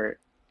 or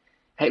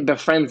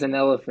befriends an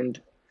elephant,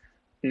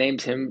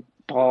 names him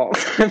Paul.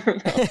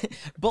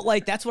 But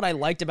like that's what I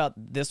liked about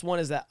this one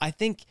is that I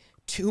think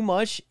too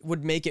much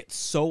would make it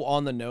so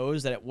on the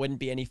nose that it wouldn't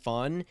be any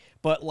fun,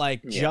 but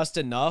like just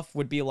enough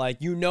would be like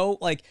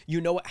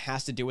it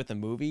has to do with the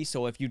movie,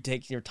 so if you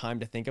take your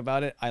time to think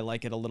about it, I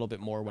like it a little bit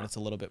more when it's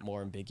a little bit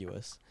more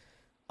ambiguous.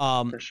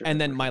 For sure,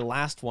 and then my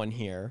last one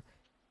here,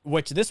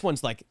 which this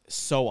one's like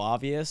so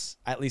obvious,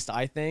 at least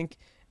I think,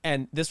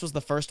 and this was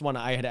the first one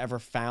I had ever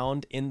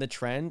found in the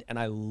trend, and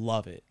I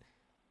love it.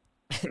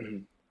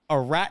 A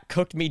rat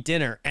cooked me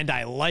dinner and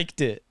I liked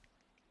it.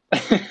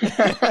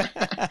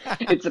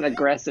 It's an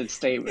aggressive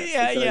statement.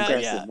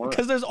 Yeah.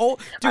 Because there's all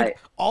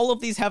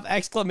of these have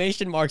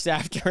exclamation marks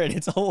after it.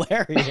 It's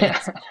hilarious.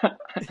 Yeah.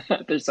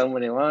 There's so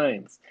many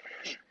lines.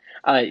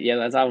 Yeah,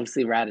 that's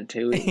obviously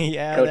Ratatouille.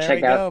 Yeah, go there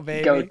check we out. Go,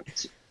 baby. Go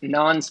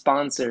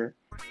non-sponsor.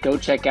 Go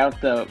check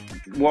out the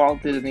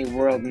Walt Disney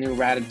World new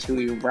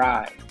Ratatouille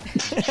ride.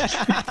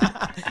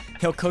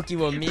 He'll cook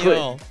you a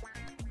meal.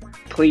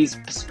 Please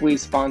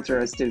sponsor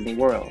us, Disney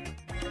World.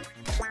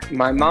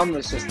 My mom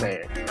was just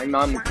there.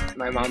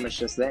 My mom was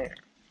just there.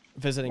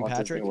 Visiting Walt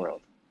Patrick? Disney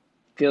World.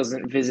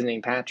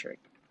 Visiting Patrick.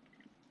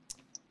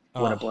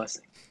 What a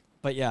blessing.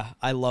 But yeah,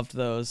 I loved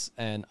those,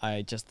 and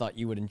I just thought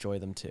you would enjoy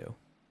them too.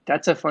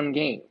 That's a fun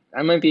game.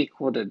 That might be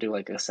cool to do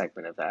like a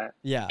segment of that.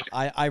 Yeah,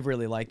 I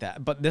really like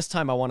that. But this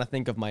time I want to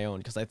think of my own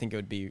because I think it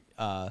would be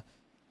a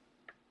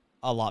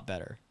lot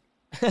better.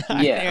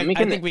 Yeah,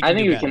 I think we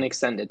can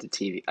extend it to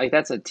TV. Like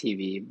that's a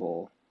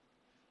TV-able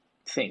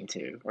thing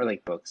too, or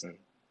like books and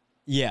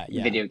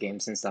video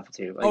games and stuff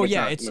too. Like,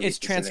 it's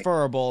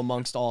transferable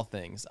amongst all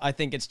things. I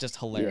think it's just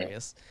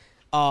hilarious.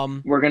 Yeah.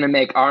 We're gonna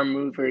make our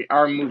movie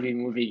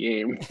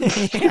game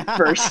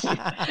version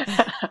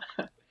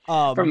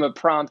from a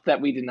prompt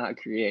that we did not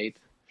create.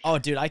 Oh,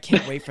 dude, I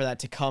can't wait for that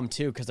to come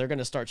too because they're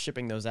gonna start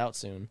shipping those out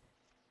soon.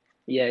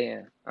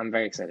 Yeah, I'm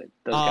very excited.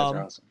 Those guys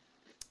are awesome.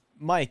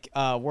 Mike,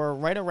 we're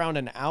right around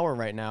an hour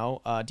right now.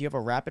 Do you have a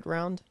rapid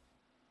round?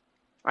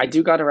 I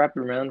do got a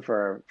rapid round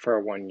for a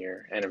 1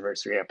 year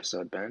anniversary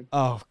episode, Ben.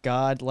 Oh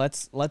God,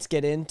 let's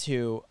get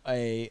into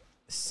a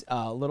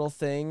little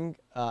thing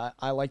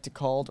I like to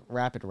call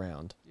rapid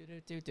round.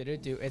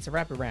 It's a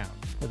rapid round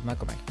with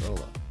Michael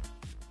Macchiarolo.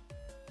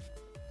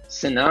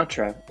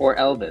 Sinatra or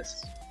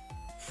Elvis?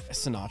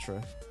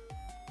 Sinatra.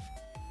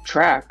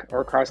 Track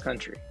or cross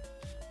country?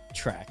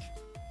 Track.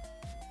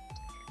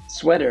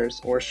 Sweaters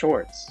or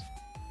shorts?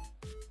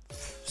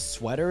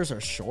 Sweaters or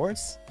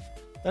shorts?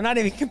 They're not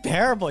even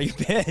comparable, you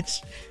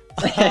bitch.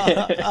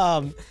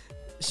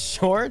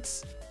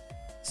 Shorts?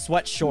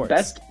 Sweat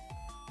shorts.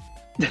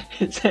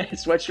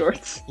 Sweat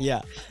shorts?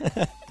 Yeah.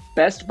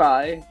 Best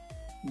Buy,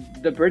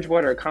 the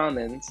Bridgewater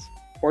Commons,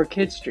 or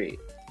Kid Street?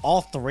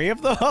 All three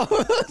of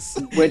those?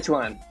 Which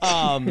one?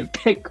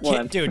 Pick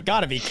one. Dude,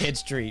 gotta be Kid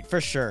Street,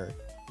 for sure.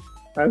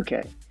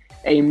 Okay.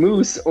 A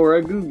moose or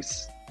a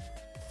goose?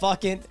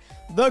 Fucking...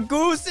 The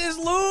goose is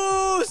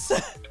loose!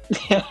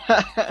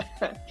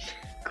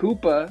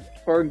 Koopa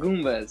or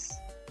Goombas?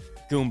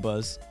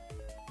 Goombas.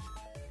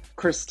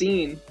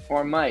 Christine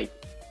or Mike?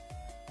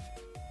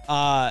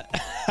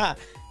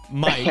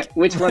 Mike.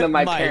 Which one of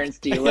my parents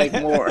do you like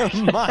more?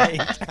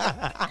 Mike.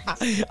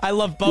 I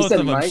love both of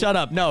them. Mike? Shut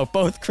up. No,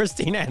 both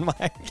Christine and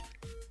Mike.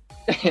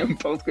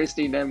 Both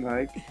Christine and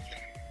Mike.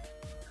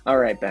 All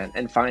right, Ben.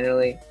 And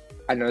finally,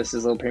 I know this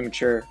is a little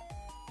premature.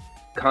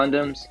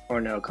 Condoms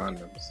or no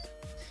condoms?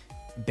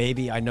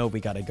 Baby, I know we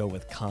gotta go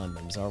with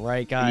condoms. All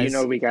right, guys. You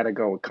know we gotta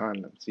go with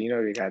condoms. You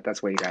know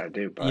that's what you gotta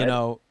do. Bud. You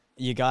know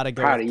you gotta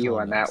go. Proud of you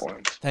condoms. On that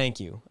one. Thank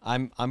you.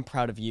 I'm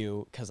proud of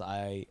you because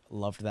I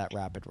loved that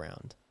rapid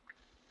round.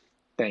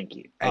 Thank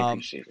you. I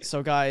appreciate it.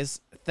 So guys,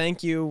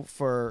 thank you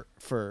for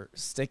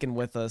sticking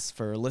with us,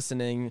 for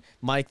listening.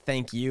 Mike,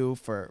 thank you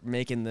for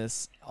making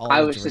this all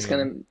I was just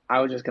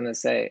gonna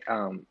say,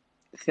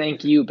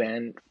 Thank you,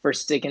 Ben, for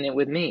sticking it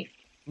with me.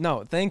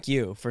 No, thank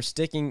you for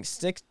stick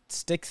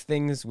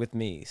things with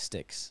me,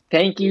 Sticks.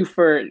 Thank you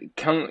for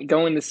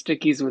going to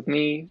Stickies with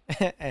me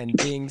and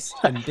being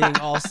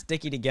all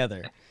sticky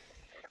together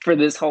for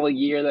this whole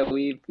year that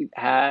we've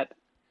had.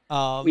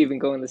 We've been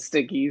going to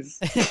Stickies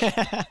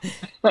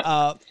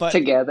but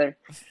together.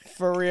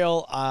 For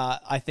real,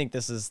 I think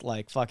this is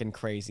like fucking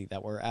crazy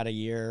that we're at a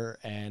year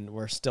and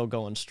we're still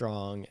going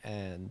strong,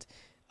 and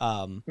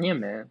yeah,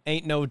 man,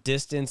 ain't no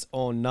distance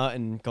or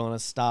nothing gonna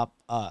stop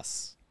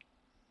us.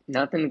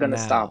 Nothing gonna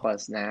stop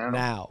us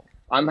now.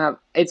 I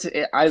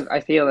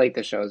feel like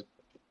the show's,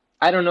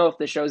 I don't know if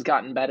the show's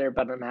gotten better,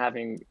 but I'm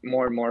having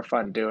more and more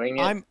fun doing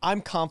it.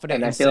 I'm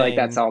confident, and I feel like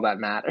that's all that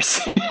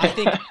matters.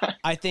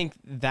 I think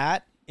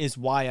that is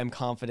why I'm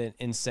confident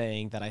in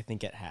saying that I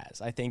think it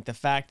has. I think the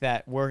fact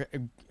that we're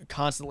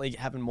constantly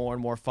having more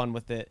and more fun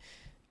with it,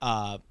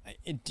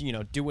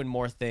 doing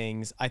more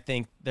things. I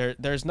think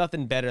there's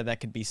nothing better that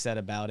could be said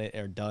about it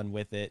or done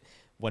with it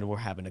when we're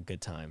having a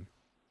good time.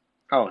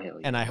 Oh, hell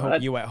yeah. And I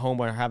hope you at home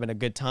are having a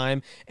good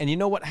time. And you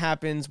know what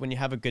happens when you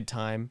have a good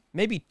time?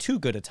 Maybe too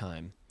good a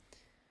time.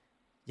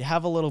 You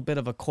have a little bit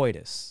of a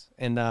coitus.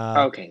 And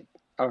okay,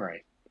 all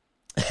right.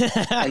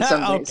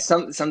 And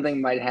something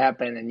might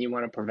happen, and you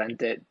want to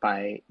prevent it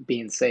by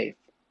being safe.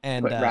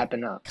 And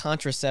wrapping up.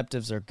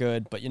 Contraceptives are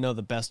good, but you know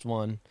the best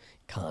one,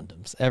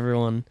 condoms.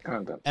 Everyone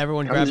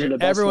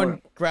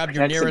grab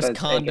your nearest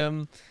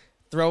condom.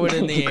 Throw it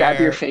in the air. Grab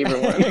your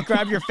favorite one.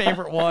 Grab your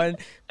favorite one.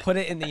 Put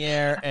it in the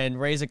air and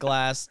raise a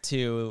glass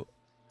to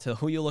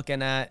who you're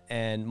looking at.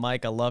 And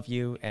Mike, I love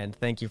you and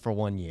thank you for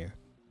 1 year.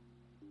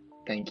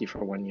 Thank you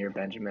for 1 year,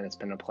 Benjamin. It's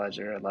been a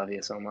pleasure. I love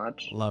you so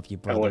much. Love you,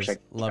 brothers.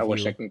 I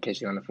wish I could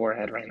kiss you on the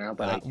forehead right now,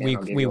 but I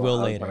can't. We will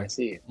later. When I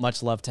see you.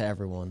 Much love to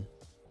everyone.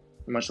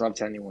 Much love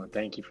to anyone.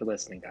 Thank you for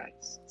listening,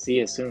 guys. See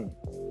you soon.